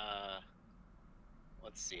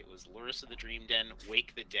 Let's see, it was Luris of the Dream Den,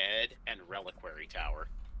 Wake the Dead, and Reliquary Tower.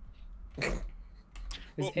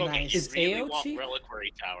 Is really AO want cheap?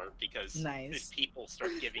 Reliquary Tower because Nice. if people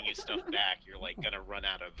start giving you stuff back, you're like gonna run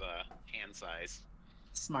out of hand size.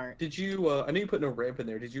 Smart. Did you? I know you put no ramp in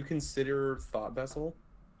there. Did you consider Thought Vessel?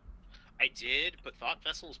 I did, but Thought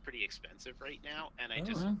Vessel is pretty expensive right now, and I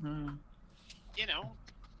just, you know,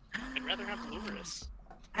 I'd rather have Luris.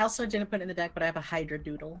 I also didn't put it in the deck, but I have a Hydra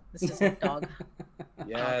Doodle. This is a dog.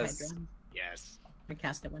 Yes. Hydra. Yes. I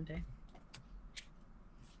cast it one day.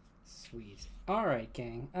 Sweet. All right,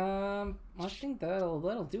 gang. I think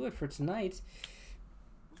that'll do it for tonight.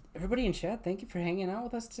 Everybody in chat, thank you for hanging out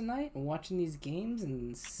with us tonight and watching these games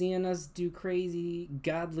and seeing us do crazy,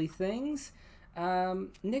 godly things.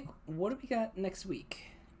 Nick, what do we got next week?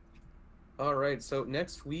 All right, so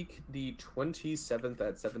next week, the 27th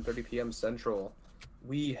at 7:30 p.m. Central,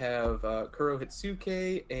 we have Kuro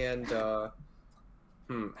Hitsuke and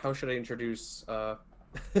how should I introduce? I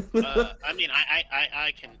mean,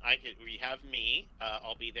 I can. We have me.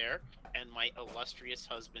 I'll be there, and my illustrious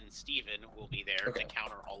husband Steven will be there to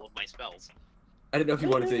counter all of my spells. I didn't know if you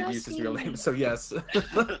wanted to use his real name, so yes.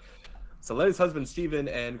 So Lenny's husband Steven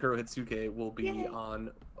and Kuro Hitsuke will be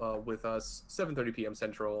on with us 7:30 p.m.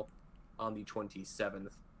 Central on the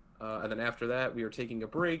 27th, and then after that we are taking a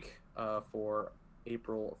break for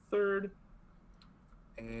April 3rd,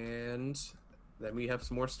 and then we have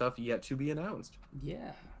some more stuff yet to be announced.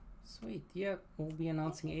 Yeah, sweet. Yeah, we'll be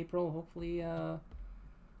announcing April hopefully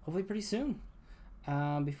pretty soon.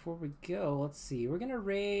 Before we go, let's see. We're gonna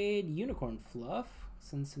raid Unicorn Fluff.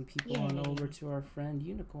 Send some people on over to our friend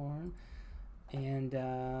Unicorn,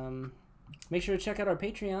 and make sure to check out our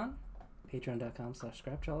Patreon,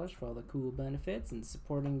 patreon.com/ScrapTrawlers, for all the cool benefits and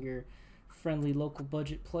supporting your friendly local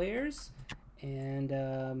budget players. And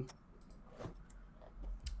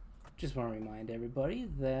just want to remind everybody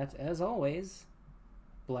that, as always,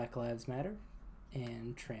 Black Lives Matter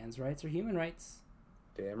and trans rights are human rights.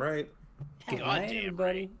 Damn right. Good God night, damn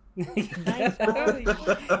everybody. Let's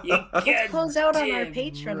close out on our damn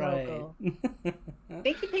patron right. logo.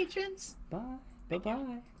 Thank you, patrons. Bye.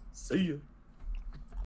 Bye-bye. See ya.